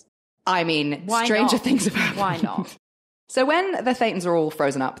bodies. I mean, stranger things have happened. Why not? So when the Thetans are all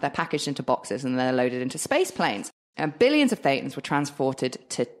frozen up, they're packaged into boxes and they're loaded into space planes. And billions of Thetans were transported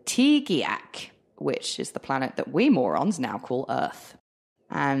to Tegiak, which is the planet that we morons now call Earth.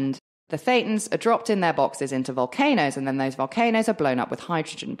 And the Thetans are dropped in their boxes into volcanoes, and then those volcanoes are blown up with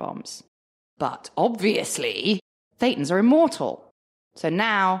hydrogen bombs. But obviously, Thetans are immortal. So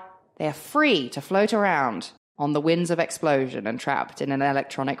now they are free to float around on the winds of explosion and trapped in an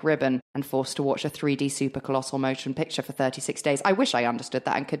electronic ribbon and forced to watch a 3D super colossal motion picture for 36 days. I wish I understood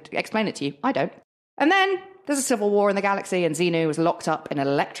that and could explain it to you. I don't. And then there's a civil war in the galaxy, and Xenu is locked up in an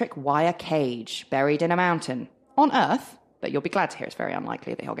electric wire cage buried in a mountain on Earth, but you'll be glad to hear it's very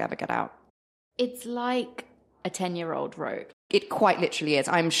unlikely that he'll ever get out. It's like a 10-year-old wrote. It quite literally is.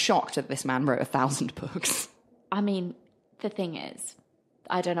 I'm shocked that this man wrote 1,000 books. I mean, the thing is,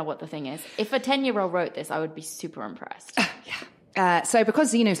 I don't know what the thing is. If a 10-year-old wrote this, I would be super impressed. So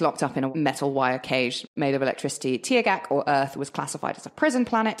because Xenu's locked up in a metal wire cage made of electricity, Tegiak, or Earth, was classified as a prison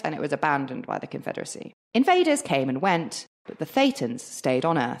planet, and it was abandoned by the Confederacy. Invaders came and went, but the Thetans stayed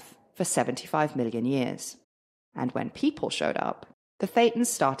on Earth for 75 million years. And when people showed up, the Thetans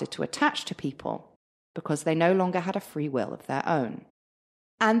started to attach to people because they no longer had a free will of their own.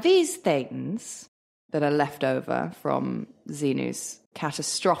 And these Thetans that are left over from Xenu's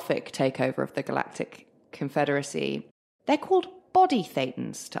catastrophic takeover of the Galactic Confederacy, they're called body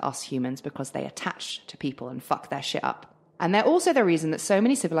Thetans to us humans because they attach to people and fuck their shit up. And they're also the reason that so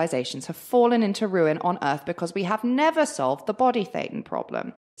many civilizations have fallen into ruin on Earth because we have never solved the body Thetan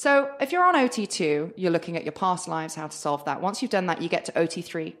problem. So if you're on OT2, you're looking at your past lives, how to solve that. Once you've done that, you get to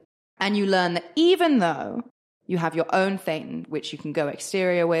OT3, and you learn that even though you have your own Thetan, which you can go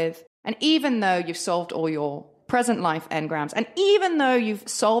exterior with, and even though you've solved all your present life engrams, and even though you've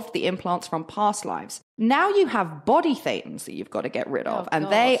solved the implants from past lives, now you have body Thetans that you've got to get rid of, and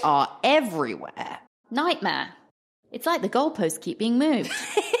they are everywhere. Nightmare. It's like the goalposts keep being moved.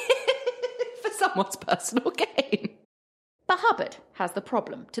 For someone's personal gain. But Hubbard has the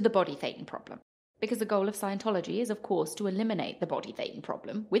problem to the body Thetan problem, because the goal of Scientology is, of course, to eliminate the body Thetan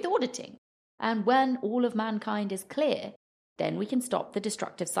problem with auditing. And when all of mankind is clear, then we can stop the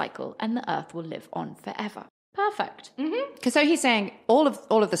destructive cycle and the Earth will live on forever. Perfect. Because so he's saying all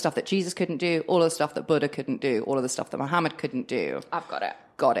of the stuff that Jesus couldn't do, all of the stuff that Buddha couldn't do, all of the stuff that Muhammad couldn't do. I've got it.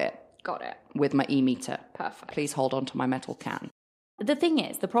 Got it. Got it. With my e-meter. Perfect. Please hold on to my metal can. The thing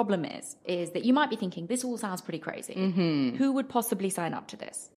is, the problem is that you might be thinking, this all sounds pretty crazy. Who would possibly sign up to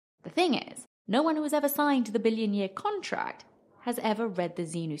this? The thing is, no one who has ever signed the billion-year contract has ever read the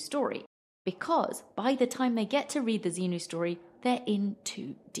Xenu story. Because by the time they get to read the Xenu story, they're in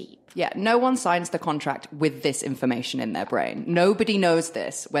too deep. Yeah, no one signs the contract with this information in their brain. Nobody knows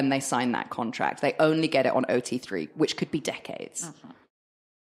this when they sign that contract. They only get it on OT3, which could be decades.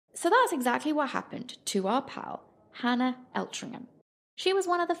 So that's exactly what happened to our pal, Hannah Eltringham. She was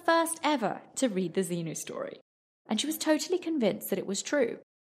one of the first ever to read the Xenu story, and she was totally convinced that it was true.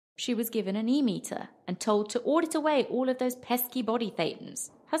 She was given an e-meter and told to audit away all of those pesky body Thetans.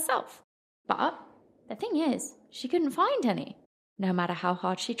 herself. But the thing is, she couldn't find any, no matter how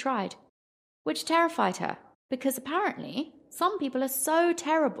hard she tried, which terrified her because apparently some people are so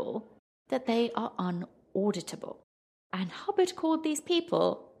terrible that they are unauditable. And Hubbard called these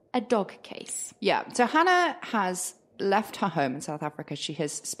people a dog case. Yeah, so Hannah has left her home in South Africa. She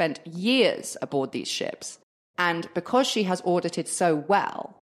has spent years aboard these ships. And because she has audited so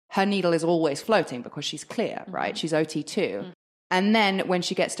well, her needle is always floating because she's clear, right? She's OT2. And then when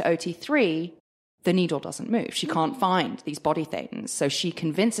she gets to OT3, the needle doesn't move. She can't find these body things. So she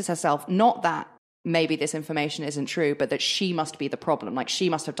convinces herself not that maybe this information isn't true, but that she must be the problem. Like she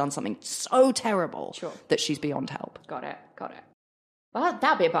must have done something so terrible that she's beyond help. Got it. Well,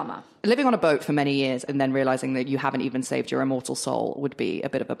 that'd be a bummer. Living on a boat for many years and then realizing that you haven't even saved your immortal soul would be a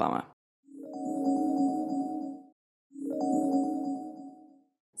bit of a bummer.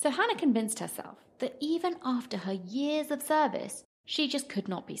 So Hannah convinced herself that even after her years of service, she just could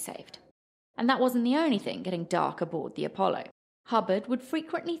not be saved. And that wasn't the only thing getting dark aboard the Apollo. Hubbard would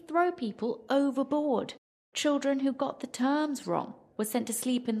frequently throw people overboard. Children who got the terms wrong were sent to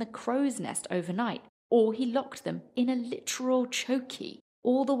sleep in the crow's nest overnight, or he locked them in a literal chokey,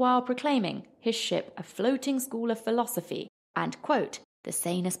 all the while proclaiming his ship a floating school of philosophy and, quote, the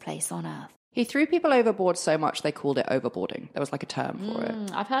sanest place on earth. He threw people overboard so much they called it overboarding. There was like a term for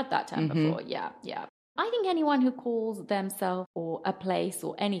it. I've heard that term before, yeah. I think anyone who calls themselves or a place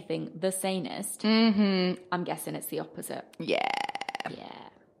or anything the sanest, I'm guessing it's the opposite. Yeah.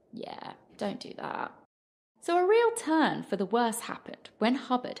 Don't do that. So a real turn for the worse happened when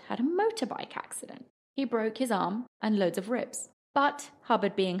Hubbard had a motorbike accident. He broke his arm and loads of ribs. But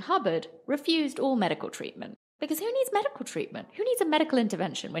Hubbard, being Hubbard, refused all medical treatment. Because who needs medical treatment? Who needs a medical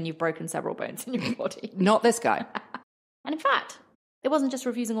intervention when you've broken several bones in your body? Not this guy. And in fact, it wasn't just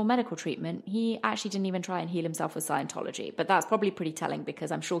refusing all medical treatment. He actually didn't even try and heal himself with Scientology. But that's probably pretty telling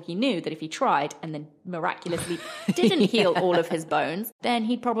because I'm sure he knew that if he tried and then miraculously didn't heal all of his bones, then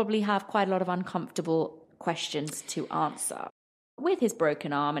he'd probably have quite a lot of uncomfortable questions to answer. With his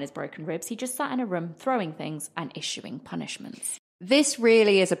broken arm and his broken ribs, he just sat in a room throwing things and issuing punishments. This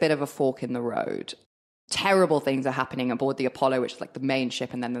really is a bit of a fork in the road. Terrible things are happening aboard the Apollo, which is like the main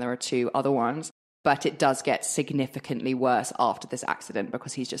ship, and then there are two other ones. But it does get significantly worse after this accident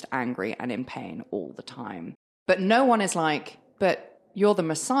because he's just angry and in pain all the time. But no one is like, but you're the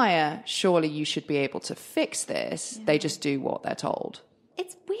Messiah, surely you should be able to fix this. Yeah. They just do what they're told.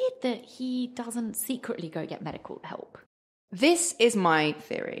 It's weird that he doesn't secretly go get medical help. This is my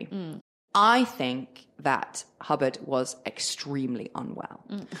theory. I think that Hubbard was extremely unwell.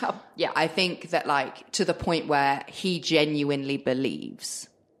 Yeah. I think that, like, to the point where he genuinely believes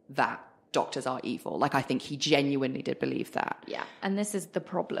that doctors are evil. Like, I think he genuinely did believe that. Yeah. And this is the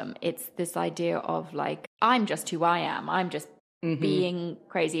problem. It's this idea of, like, I'm just who I am. I'm just being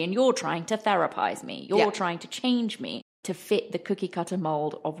crazy. And you're trying to therapize me. You're trying to change me to fit the cookie cutter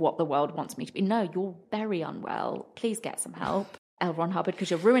mold of what the world wants me to be. No, you're very unwell. Please get some help. L. Ron Hubbard, because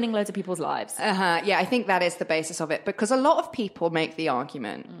you're ruining loads of people's lives. Yeah, I think that is the basis of it. Because a lot of people make the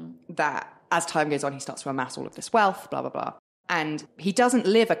argument that as time goes on, he starts to amass all of this wealth, blah, blah, blah. And he doesn't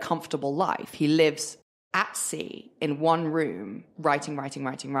live a comfortable life. He lives at sea in one room, writing.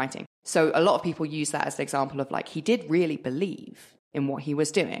 So a lot of people use that as an example of, like, he did really believe in what he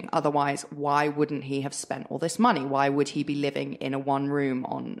was doing. Otherwise, why wouldn't he have spent all this money? Why would he be living in a one room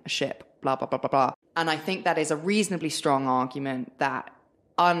on a ship? Blah, blah, blah, blah, blah. And I think that is a reasonably strong argument that,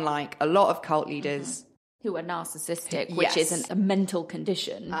 unlike a lot of cult leaders who are narcissistic, which isn't a mental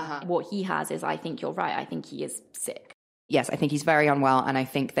condition, what he has is, I think you're right, I think he is sick. Yes, I think he's very unwell, and I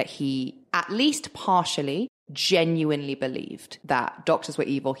think that he, at least partially, genuinely believed that doctors were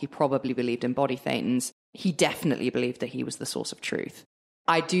evil. He probably believed in body thetans. He definitely believed that he was the source of truth.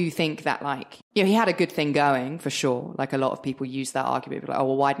 I do think that, like, you know, he had a good thing going, for sure. Like, a lot of people use that argument, like, oh,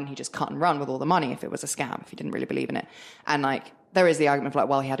 well, why didn't he just cut and run with all the money if it was a scam, if he didn't really believe in it? And, like, there is the argument of, like,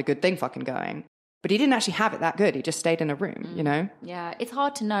 well, he had a good thing fucking going. But he didn't actually have it that good. He just stayed in a room, you know? Yeah, it's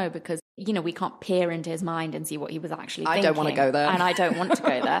hard to know because, you know, we can't peer into his mind and see what he was actually thinking. I don't want to go there. And I don't want to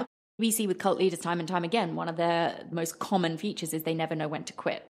go there. We see with cult leaders time and time again, one of their most common features is they never know when to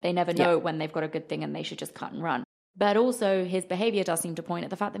quit. They never know when they've got a good thing and they should just cut and run. But also his behavior does seem to point at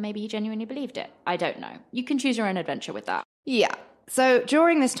the fact that maybe he genuinely believed it. I don't know. You can choose your own adventure with that. Yeah. So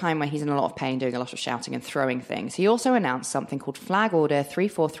during this time when he's in a lot of pain, doing a lot of shouting and throwing things, he also announced something called Flag Order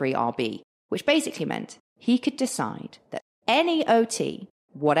 343RB, which basically meant he could decide that any OT,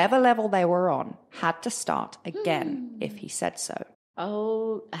 whatever level they were on, had to start again if he said so.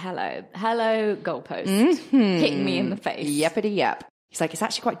 Oh, hello. Hello, goalpost. Hitting me in the face. Yepity yep. He's like, it's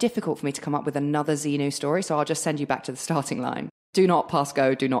actually quite difficult for me to come up with another Xenu story, so I'll just send you back to the starting line. Do not pass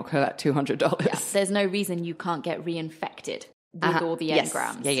go, do not collect $200. Yeah, there's no reason you can't get reinfected with all the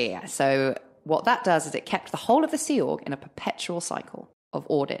engrams. Yeah. So what that does is it kept the whole of the Sea Org in a perpetual cycle of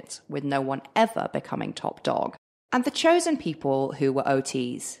audits with no one ever becoming top dog. And the chosen people who were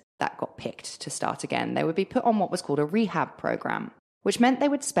OTs that got picked to start again, they would be put on what was called a rehab program, which meant they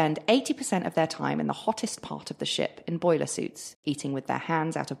would spend 80% of their time in the hottest part of the ship in boiler suits, eating with their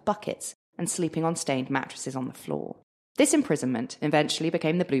hands out of buckets and sleeping on stained mattresses on the floor. This imprisonment eventually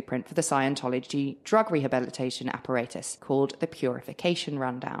became the blueprint for the Scientology drug rehabilitation apparatus called the Purification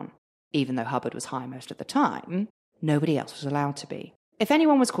Rundown. Even though Hubbard was high most of the time, nobody else was allowed to be. If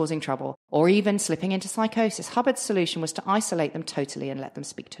anyone was causing trouble, or even slipping into psychosis, Hubbard's solution was to isolate them totally and let them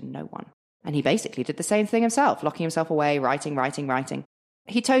speak to no one. And he basically did the same thing himself, locking himself away, writing.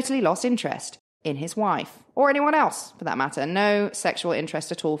 He totally lost interest in his wife, or anyone else, for that matter. No sexual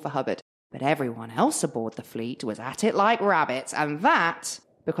interest at all for Hubbard. But everyone else aboard the fleet was at it like rabbits, and that,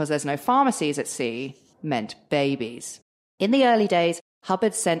 because there's no pharmacies at sea, meant babies. In the early days,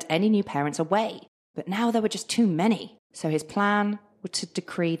 Hubbard sent any new parents away, but now there were just too many. So his plan was to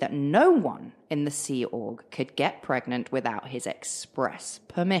decree that no one in the Sea Org could get pregnant without his express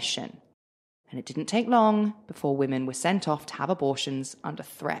permission. And it didn't take long before women were sent off to have abortions under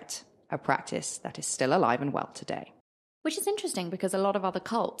threat, a practice that is still alive and well today. Which is interesting because a lot of other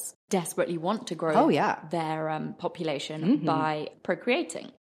cults desperately want to grow their population by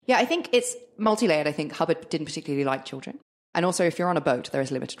procreating. Yeah, I think it's multi-layered. I think Hubbard didn't particularly like children. And also, if you're on a boat, there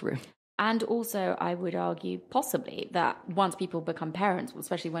is limited room. And also, I would argue possibly that once people become parents,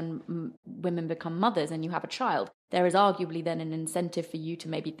 especially when women become mothers and you have a child, there is arguably then an incentive for you to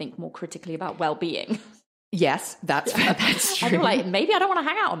maybe think more critically about well-being. Yes, that's true. And you're like, maybe I don't want to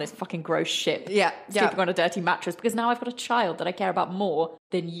hang out on this fucking gross ship. Sleeping on a dirty mattress because now I've got a child that I care about more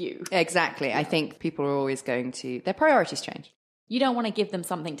than you. Exactly. I think people are always going to... Their priorities change. You don't want to give them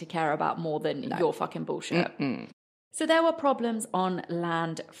something to care about more than your fucking bullshit. So there were problems on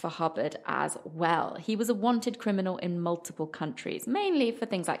land for Hubbard as well. He was a wanted criminal in multiple countries, mainly for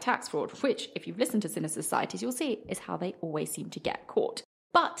things like tax fraud, which, if you've listened to Sinister Societies, you'll see is how they always seem to get caught.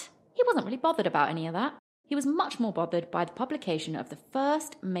 But he wasn't really bothered about any of that. He was much more bothered by the publication of the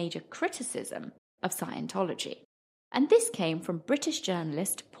first major criticism of Scientology. And this came from British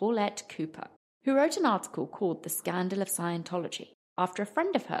journalist Paulette Cooper, who wrote an article called The Scandal of Scientology, after a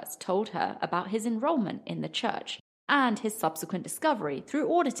friend of hers told her about his enrollment in the church and his subsequent discovery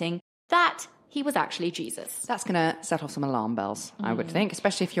through auditing that he was actually Jesus. That's going to set off some alarm bells, I would think,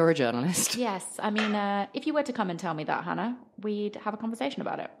 especially if you're a journalist. Yes. I mean, if you were to come and tell me that, Hannah, we'd have a conversation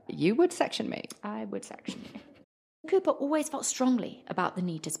about it. You would section me. I would section you. Cooper always felt strongly about the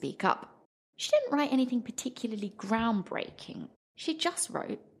need to speak up. She didn't write anything particularly groundbreaking. She just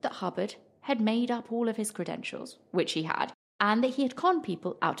wrote that Hubbard had made up all of his credentials, which he had, and that he had conned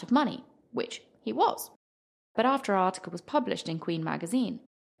people out of money, which he was. But after her article was published in Queen magazine,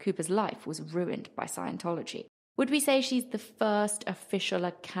 Cooper's life was ruined by Scientology. Would we say she's the first official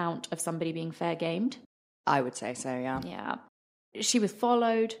account of somebody being fair-gamed? I would say so, yeah. Yeah. She was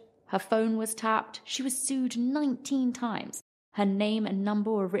followed, her phone was tapped, she was sued 19 times. Her name and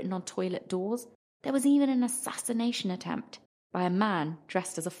number were written on toilet doors. There was even an assassination attempt by a man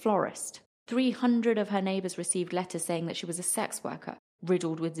dressed as a florist. 300 of her neighbours received letters saying that she was a sex worker,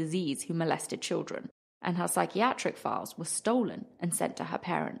 riddled with disease who molested children. And her psychiatric files were stolen and sent to her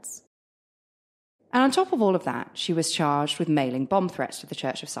parents. And on top of all of that, she was charged with mailing bomb threats to the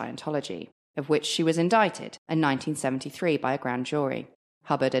Church of Scientology, of which she was indicted in 1973 by a grand jury.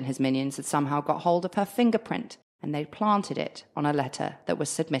 Hubbard and his minions had somehow got hold of her fingerprint, and they planted it on a letter that was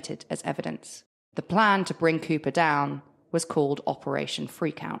submitted as evidence. The plan to bring Cooper down was called Operation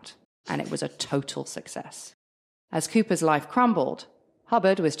Freakout, and it was a total success. As Cooper's life crumbled,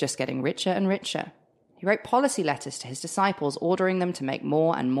 Hubbard was just getting richer and richer. He wrote policy letters to his disciples ordering them to make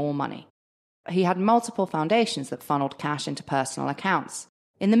more and more money. He had multiple foundations that funneled cash into personal accounts.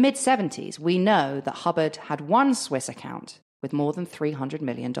 In the mid-70s, we know that Hubbard had one Swiss account with more than $300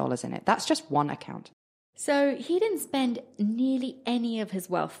 million in it. That's just one account. So he didn't spend nearly any of his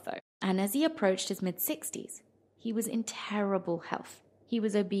wealth, though. And as he approached his mid-60s, he was in terrible health. He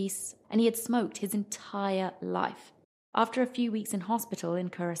was obese, and he had smoked his entire life. After a few weeks in hospital in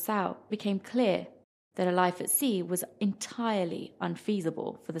Curacao, it became clear that a life at sea was entirely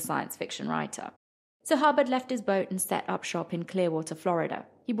unfeasible for the science fiction writer. So Hubbard left his boat and set up shop in Clearwater, Florida.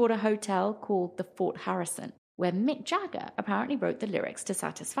 He bought a hotel called the Fort Harrison, where Mick Jagger apparently wrote the lyrics to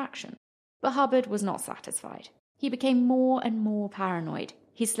Satisfaction. But Hubbard was not satisfied. He became more and more paranoid.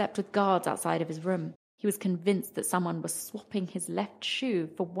 He slept with guards outside of his room. He was convinced that someone was swapping his left shoe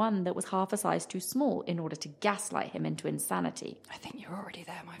for one that was half a size too small in order to gaslight him into insanity. I think you're already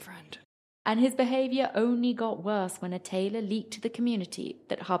there, my friend. And his behaviour only got worse when a tailor leaked to the community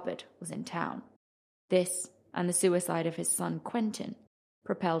that Hubbard was in town. This, and the suicide of his son Quentin,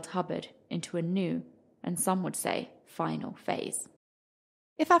 propelled Hubbard into a new, and some would say, final phase.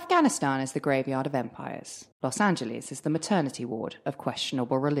 If Afghanistan is the graveyard of empires, Los Angeles is the maternity ward of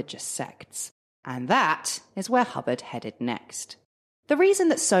questionable religious sects. And that is where Hubbard headed next. The reason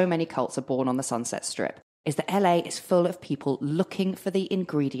that so many cults are born on the Sunset Strip is that LA is full of people looking for the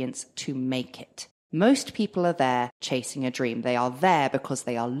ingredients to make it. Most people are there chasing a dream. They are there because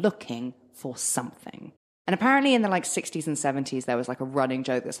they are looking for something. And apparently in the 60s and 70s, there was a running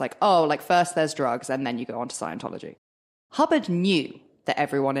joke that's first there's drugs and then you go on to Scientology. Hubbard knew that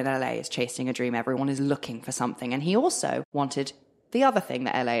everyone in LA is chasing a dream. Everyone is looking for something. And he also wanted the other thing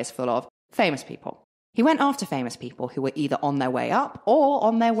that LA is full of, famous people. He went after famous people who were either on their way up or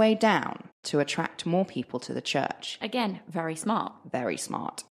on their way down to attract more people to the church. Again, very smart. Very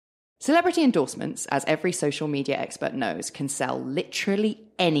smart. Celebrity endorsements, as every social media expert knows, can sell literally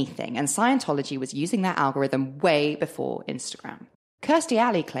anything, and Scientology was using that algorithm way before Instagram. Kirstie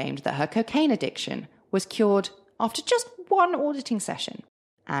Alley claimed that her cocaine addiction was cured after just one auditing session,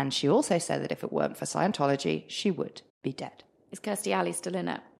 and she also said that if it weren't for Scientology, she would be dead. Is Kirstie Alley still in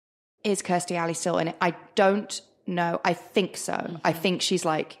it? Is Kirstie Alley still in it? I don't know. I think so. Mm-hmm. I think she's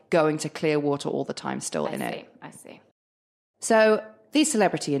going to Clearwater all the time, still in it. I see. So these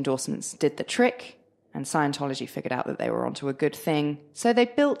celebrity endorsements did the trick, and Scientology figured out that they were onto a good thing. So they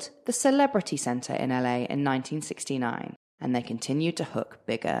built the Celebrity Center in LA in 1969, and they continued to hook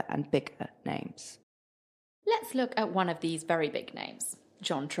bigger and bigger names. Let's look at one of these very big names,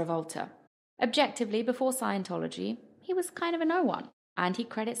 John Travolta. Objectively, before Scientology, he was kind of a no-one. And he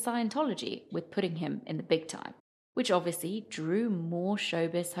credits Scientology with putting him in the big time, which obviously drew more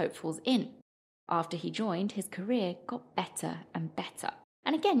showbiz hopefuls in. After he joined, his career got better and better.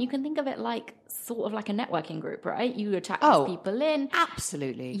 And again, you can think of it sort of like a networking group, right? You attract these people in.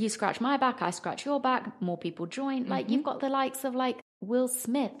 Absolutely. You scratch my back, I scratch your back, more people join. Mm-hmm. You've got the likes of Will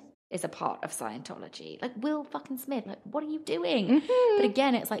Smith is a part of Scientology. Will fucking Smith, what are you doing? Mm-hmm. But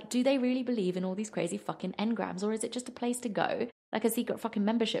again, it's do they really believe in all these crazy fucking engrams, or is it just a place to go? Like a secret fucking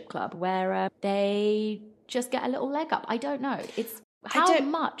membership club where they just get a little leg up. I don't know. It's how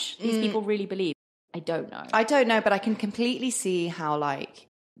much these people really believe. I don't know. I don't know, but I can completely see how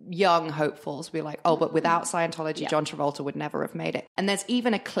young hopefuls be but without Scientology, John Travolta would never have made it. And there's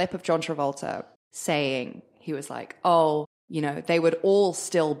even a clip of John Travolta saying, he was they would all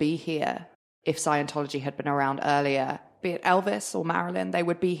still be here if Scientology had been around earlier. Be it Elvis or Marilyn, they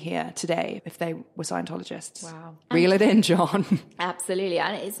would be here today if they were Scientologists. Wow. Reel it in, John. Absolutely.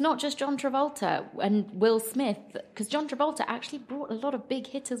 And it's not just John Travolta and Will Smith, because John Travolta actually brought a lot of big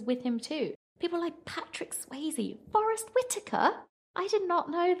hitters with him too. People like Patrick Swayze, Forrest Whitaker, I did not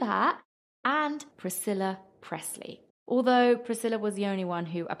know that, and Priscilla Presley. Although Priscilla was the only one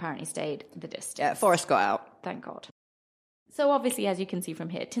who apparently stayed the distance. Yeah, Forrest got out. Thank God. So obviously, as you can see from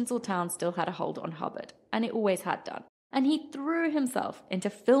here, Tinseltown still had a hold on Hubbard, and it always had done. And he threw himself into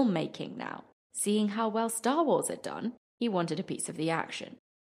filmmaking now. Seeing how well Star Wars had done, he wanted a piece of the action.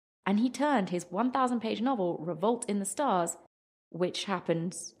 And he turned his 1,000-page novel, Revolt in the Stars, which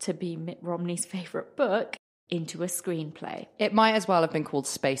happens to be Mitt Romney's favourite book, into a screenplay. It might as well have been called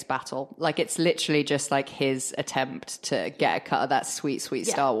Space Battle. It's literally just his attempt to get a cut of that sweet, sweet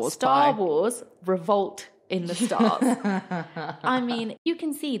Star Wars Star pie. Wars, Revolt in the Stars. I mean, you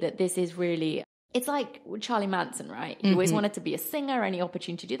can see that this is really... It's like Charlie Manson, right? He always wanted to be a singer, any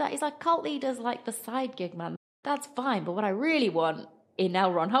opportunity to do that. He's cult leaders the side gig, man. That's fine. But what I really want, in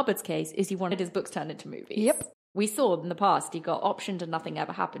L. Ron Hubbard's case, is he wanted his books turned into movies. Yep. We saw in the past he got optioned and nothing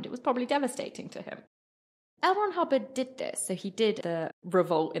ever happened. It was probably devastating to him. L. Ron Hubbard did this. So he did the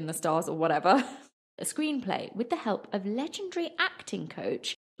Revolt in the Stars or whatever, a screenplay with the help of legendary acting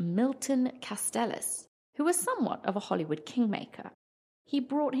coach Milton Castells, who was somewhat of a Hollywood kingmaker. He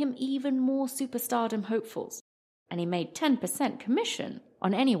brought him even more superstardom hopefuls, and he made 10% commission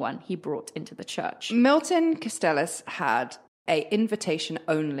on anyone he brought into the church. Milton Castells had a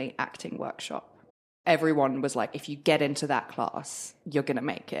invitation-only acting workshop. Everyone was if you get into that class, you're going to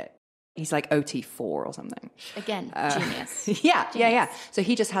make it. He's OT4 or something. Again, genius. Yeah. So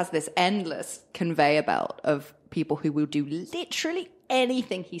he just has this endless conveyor belt of people who will do literally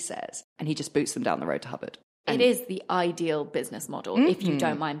anything he says, and he just boots them down the road to Hubbard. It is the ideal business model if you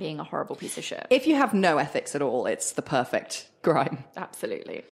don't mind being a horrible piece of shit. If you have no ethics at all, it's the perfect grime.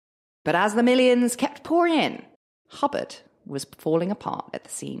 Absolutely. But as the millions kept pouring in, Hubbard was falling apart at the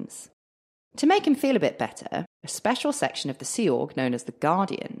seams. To make him feel a bit better, a special section of the Sea Org known as the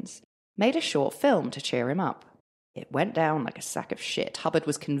Guardians made a short film to cheer him up. It went down like a sack of shit. Hubbard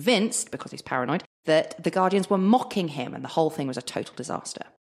was convinced, because he's paranoid, that the Guardians were mocking him and the whole thing was a total disaster.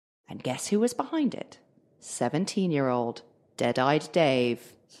 And guess who was behind it? 17-year-old, dead-eyed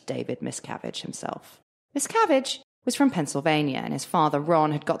David Miscavige himself. Miscavige was from Pennsylvania, and his father,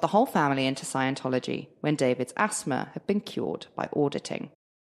 Ron, had got the whole family into Scientology when David's asthma had been cured by auditing.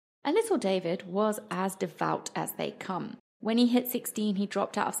 And little David was as devout as they come. When he hit 16, he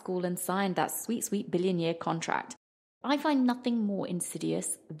dropped out of school and signed that sweet, sweet billion-year contract. I find nothing more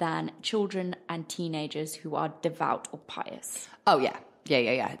insidious than children and teenagers who are devout or pious. Oh, yeah.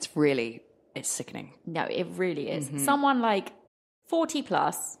 Yeah. It's sickening. No, it really is. Someone like 40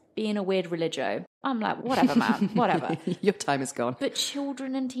 plus being a weird religio. I'm like, whatever, man, whatever. Your time is gone. But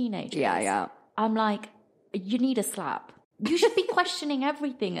children and teenagers. Yeah. I'm like, you need a slap. You should be questioning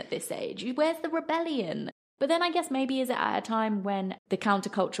everything at this age. Where's the rebellion? But then I guess maybe is it at a time when the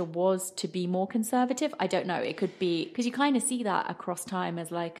counterculture was to be more conservative? I don't know. It could be, because you kind of see that across time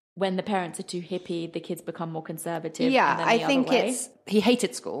as like when the parents are too hippie, the kids become more conservative. Yeah, and then I the think other way. he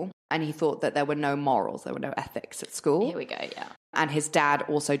hated school and he thought that there were no morals, there were no ethics at school. Here we go, yeah. And his dad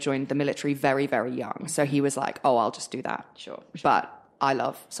also joined the military very, very young. So he was like, oh, I'll just do that. Sure. But I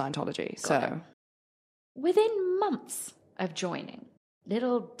love Scientology, Got it. Within months of joining,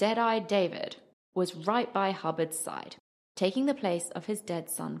 little dead-eyed David was right by Hubbard's side, taking the place of his dead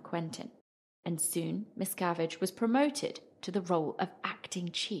son Quentin. And soon Miscavige was promoted to the role of acting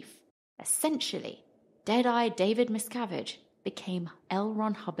chief. Essentially, dead-eyed David Miscavige became L.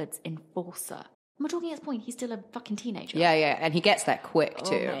 Ron Hubbard's enforcer. And we're talking at this point, he's still a fucking teenager. Yeah, and he gets there quick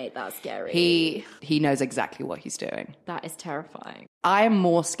too. Oh, mate, that's scary. He knows exactly what he's doing. That is terrifying. I am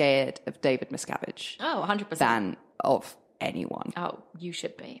more scared of David Miscavige Oh, 100%. than of anyone. Oh, you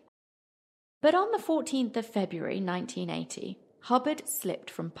should be. But on the 14th of February 1980, Hubbard slipped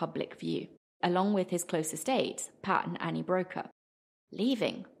from public view, along with his closest aides, Pat and Annie Broker,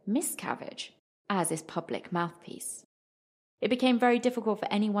 leaving Miscavige as his public mouthpiece. It became very difficult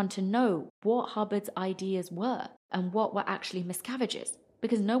for anyone to know what Hubbard's ideas were and what were actually Miscavige's,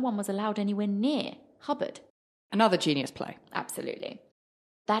 because no one was allowed anywhere near Hubbard. Another genius play. Absolutely.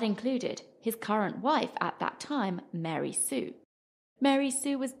 That included his current wife at that time, Mary Sue. Mary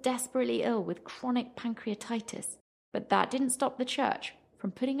Sue was desperately ill with chronic pancreatitis, but that didn't stop the church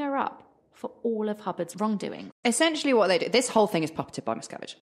from putting her up for all of Hubbard's wrongdoing. Essentially what they do, this whole thing is puppeted by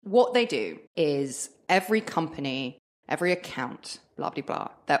Miscavige. What they do is every company, every account, blah, blah, blah,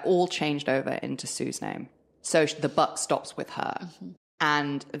 they're all changed over into Sue's name. So the buck stops with her. Mm-hmm.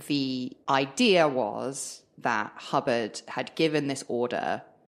 And the idea was that Hubbard had given this order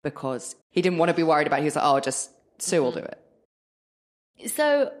because he didn't want to be worried about it. He was like, oh, just Sue will do it.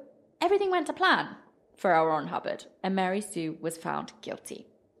 So everything went to plan for L. Ron Hubbard, and Mary Sue was found guilty.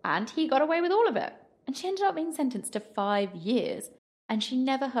 And he got away with all of it. And she ended up being sentenced to 5 years, and she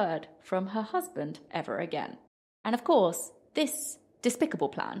never heard from her husband ever again. And of course, this despicable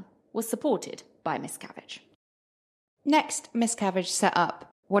plan was supported by Miscavige. Next, Miscavige set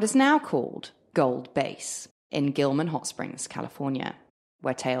up what is now called Gold Base in Gilman Hot Springs, California,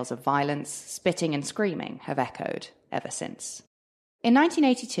 where tales of violence, spitting and screaming have echoed ever since. In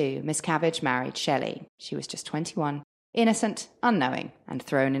 1982, Miscavige married Shelley. She was just 21, innocent, unknowing, and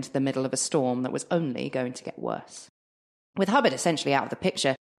thrown into the middle of a storm that was only going to get worse. With Hubbard essentially out of the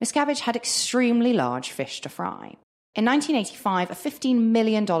picture, Miscavige had extremely large fish to fry. In 1985, a $15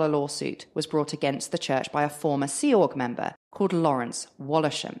 million lawsuit was brought against the church by a former Sea Org member called Lawrence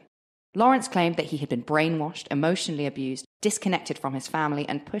Wallasham. Lawrence claimed that he had been brainwashed, emotionally abused, disconnected from his family,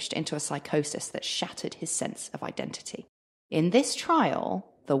 and pushed into a psychosis that shattered his sense of identity. In this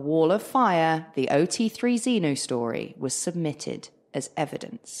trial, the Wall of Fire, the OT3 Xenu story, was submitted as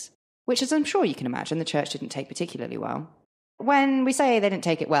evidence, which, as I'm sure you can imagine, the church didn't take particularly well. When we say they didn't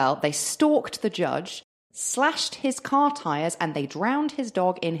take it well, they stalked the judge, slashed his car tires, and they drowned his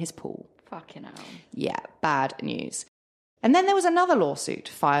dog in his pool. Fucking hell. Yeah, bad news. And then there was another lawsuit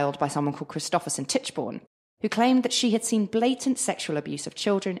filed by someone called Christopherson Tichborne, who claimed that she had seen blatant sexual abuse of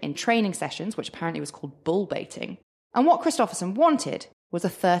children in training sessions, which apparently was called bull baiting. And what Christopherson wanted was a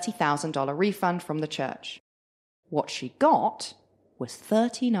 $30,000 refund from the church. What she got was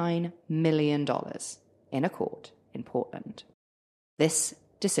 $39 million in a court in Portland. This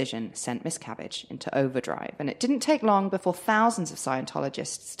decision sent Miscavige into overdrive, and it didn't take long before thousands of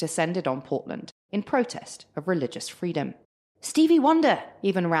Scientologists descended on Portland in protest of religious freedom. Stevie Wonder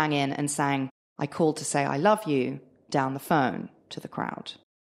even rang in and sang "I Called to Say I Love You" down the phone to the crowd.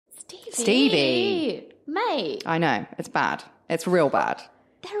 Stevie! Mate! I know, it's bad. It's real bad.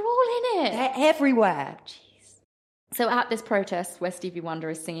 They're all all in it. They're everywhere. So at this protest where Stevie Wonder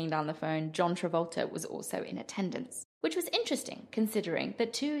is singing down the phone, John Travolta was also in attendance, which was interesting considering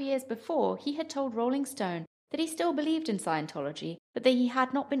that 2 years before he had told Rolling Stone that he still believed in Scientology, but that he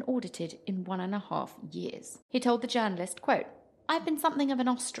had not been audited in 1.5 years. He told the journalist, quote, "I've been something of an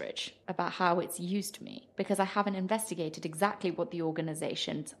ostrich about how it's used me because I haven't investigated exactly what the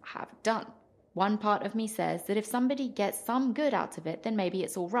organizations have done. One part of me says that if somebody gets some good out of it, then maybe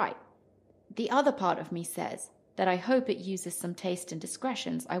it's all right. The other part of me says that I hope it uses some taste and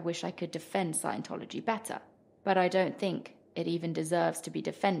discretions. I wish I could defend Scientology better, but I don't think it even deserves to be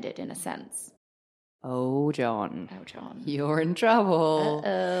defended in a sense." Oh, John. Oh, John. You're in trouble.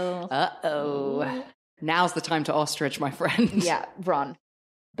 Uh-oh. Uh-oh. Now's the time to ostrich, my friend. Yeah, run.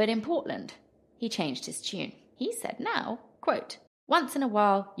 But in Portland, he changed his tune. He said now, quote, "Once in a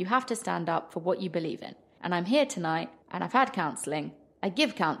while, you have to stand up for what you believe in. And I'm here tonight, and I've had counselling. I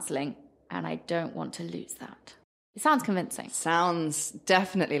give counselling, and I don't want to lose that." It sounds convincing. Sounds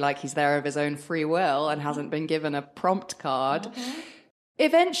definitely like he's there of his own free will and hasn't been given a prompt card.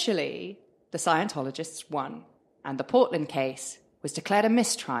 Eventually, the Scientologists won, and the Portland case was declared a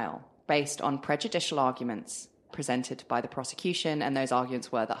mistrial based on prejudicial arguments presented by the prosecution, and those arguments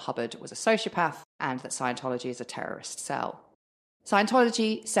were that Hubbard was a sociopath and that Scientology is a terrorist cell.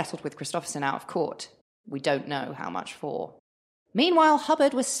 Scientology settled with Christopherson out of court. We don't know how much for. Meanwhile,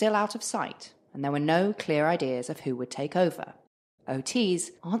 Hubbard was still out of sight, and there were no clear ideas of who would take over.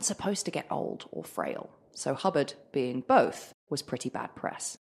 OTs aren't supposed to get old or frail, so Hubbard, being both, was pretty bad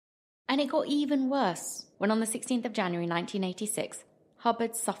press. And it got even worse when on the 16th of January 1986,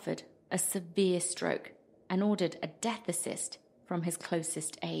 Hubbard suffered a severe stroke and ordered a death assist from his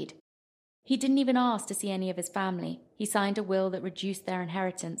closest aide. He didn't even ask to see any of his family. He signed a will that reduced their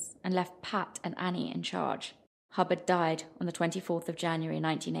inheritance and left Pat and Annie in charge. Hubbard died on the 24th of January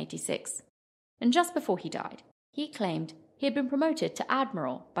 1986. And just before he died, he claimed he had been promoted to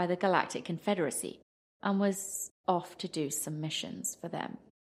Admiral by the Galactic Confederacy and was off to do some missions for them.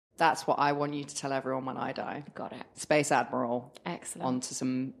 That's what I want you to tell everyone when I die. Got it. Space Admiral. Excellent. On to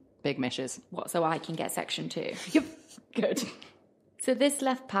some big missions. What, so I can get Section 2? Yep. Good. So this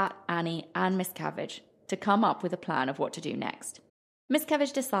left Pat, Annie, and Miscavige to come up with a plan of what to do next.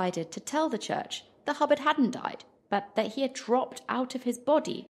 Miscavige decided to tell the church that Hubbard hadn't died, but that he had dropped out of his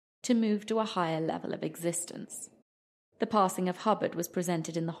body to move to a higher level of existence. The passing of Hubbard was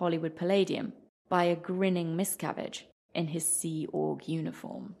presented in the Hollywood Palladium by a grinning Miscavige in his Sea Org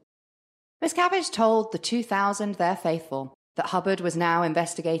uniform. Miscavige told the 2,000 there faithful that Hubbard was now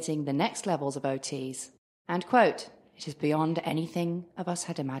investigating the next levels of OTs, and, quote, "It is beyond anything of us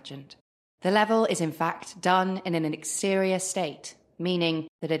had imagined. The level is in fact done in an exterior state, meaning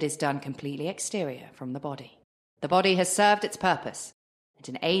that it is done completely exterior from the body. The body has served its purpose, and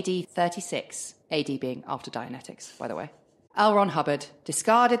in AD 36, AD being after Dianetics, by the way, L. Ron Hubbard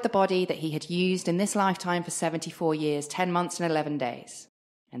discarded the body that he had used in this lifetime for 74 years, 10 months and 11 days.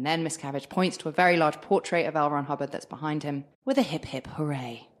 And then Miscavige points to a very large portrait of L. Ron Hubbard that's behind him with a hip hip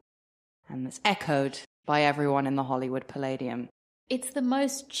hooray. And that's echoed by everyone in the Hollywood Palladium. It's the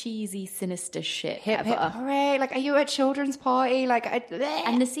most cheesy, sinister shit Hip ever. hip hooray, like, are you at a children's party? Like,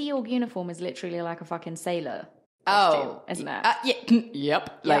 And the Sea Org uniform is literally like a fucking sailor oh, costume, isn't it? Yeah,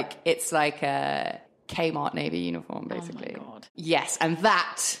 yep. Like, it's like a Kmart Navy uniform, basically. Oh my God. Yes, and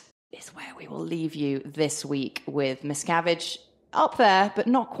that is where we will leave you this week with Miscavige up there, but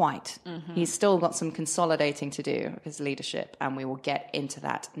not quite. Mm-hmm. He's still got some consolidating to do of his leadership, and we will get into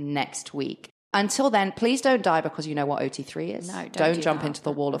that next week. Until then, please don't die because you know what OT3 is. No, don't jump into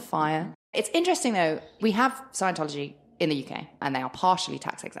the wall of fire. Mm-hmm. It's interesting, though. We have Scientology in the UK, and they are partially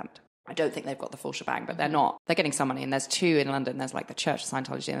tax exempt. I don't think they've got the full shebang, but they're not. They're getting some money, and there's two in London. There's like the Church of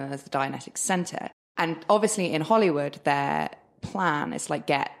Scientology, and then there's the Dianetics Centre. And obviously in Hollywood, their plan is like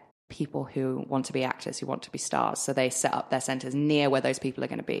get people who want to be actors, who want to be stars. So they set up their centres near where those people are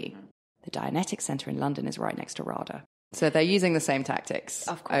going to be. The Dianetics Centre in London is right next to RADA. So they're using the same tactics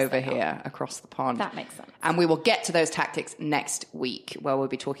over here across the pond. That makes sense. And we will get to those tactics next week, where we'll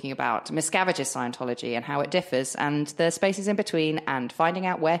be talking about Miscavige's Scientology and how it differs, and the spaces in between, and finding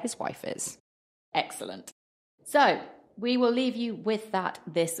out where his wife is. Excellent. So we will leave you with that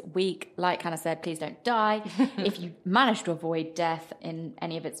this week. Like Hannah said, please don't die. If you manage to avoid death in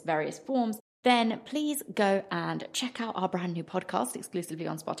any of its various forms, then please go and check out our brand new podcast exclusively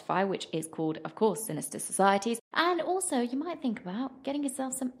on Spotify, which is called, of course, Sinister Societies. And also, you might think about getting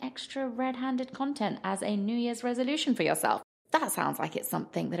yourself some extra red-handed content as a New Year's resolution for yourself. That sounds like it's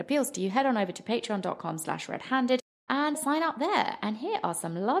something that appeals to you. Head on over to patreon.com/redhanded and sign up there. And here are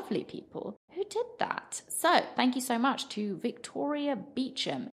some lovely people who did that. So thank you so much to Victoria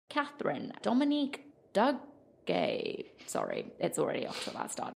Beecham, Catherine, Dominique Dugay. Sorry, it's already off to a bad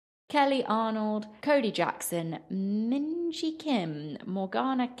start. Kelly Arnold, Cody Jackson, Minji Kim,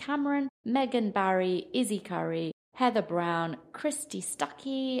 Morgana Cameron, Megan Barry, Izzy Curry, Heather Brown, Christy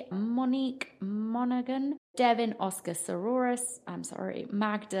Stuckey, Monique Monaghan, Devin Oscar Sororis,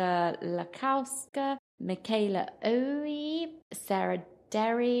 Magda Lakowska, Michaela Owie, Sarah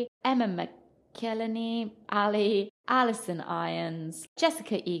Derry, Emma McKillany, Ali, Alison Irons,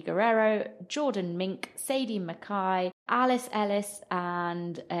 Jessica E. Guerrero, Jordan Mink, Sadie Mackay, Alice Ellis,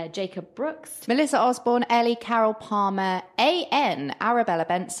 and Jacob Brooks. Melissa Osborne, Ellie, Carol Palmer, A.N., Arabella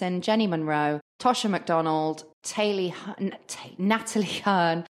Benson, Jenny Monroe, Tosha McDonald, Natalie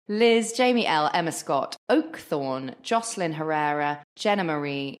Hearn, Liz, Jamie L., Emma Scott, Oakthorn, Jocelyn Herrera, Jenna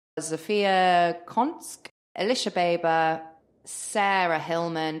Marie, Zofia Konsk, Alicia Baber, Sarah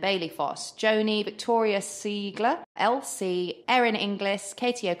Hillman, Bailey Foss, Joni, Victoria Siegler, Elsie, Erin Inglis,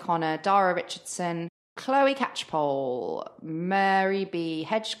 Katie O'Connor, Dara Richardson, Chloe Catchpole, Mary B.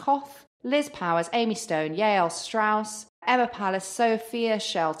 Hedgecoff, Liz Powers, Amy Stone, Yael Strauss, Emma Palace, Sophia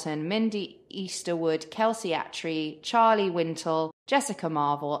Shelton, Mindy Easterwood, Kelsey Attree, Charlie Wintle, Jessica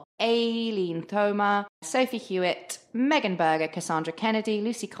Marvel, Aileen Thoma, Sophie Hewitt, Megan Berger, Cassandra Kennedy,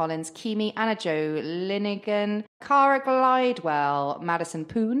 Lucy Collins, Kimi, Anna Jo Linigan, Cara Glidewell, Madison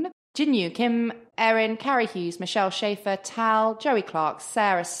Poon, Jinyu Kim, Erin, Carrie Hughes, Michelle Schaefer, Tal, Joey Clark,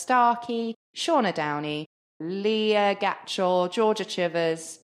 Sarah Starkey, Shauna Downey, Leah Gatchell, Georgia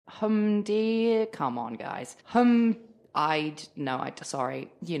Chivers, come on guys,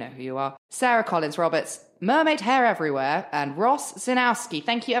 sorry, you know who you are. Sarah Collins Roberts, Mermaid Hair Everywhere, and Ross Zinowski.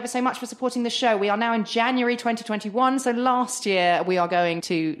 Thank you ever so much for supporting the show. We are now in January 2021, so last year we are going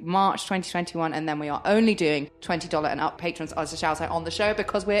to March 2021, and then we are only doing $20 and up patrons as a shout out on the show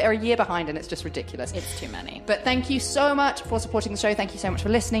because we're a year behind and it's just ridiculous. It's too many. But thank you so much for supporting the show. Thank you so much for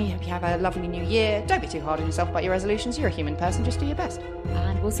listening. Hope you have a lovely new year. Don't be too hard on yourself about your resolutions. You're a human person. Just do your best.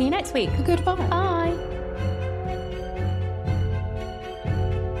 And we'll see you next week. Goodbye. Bye.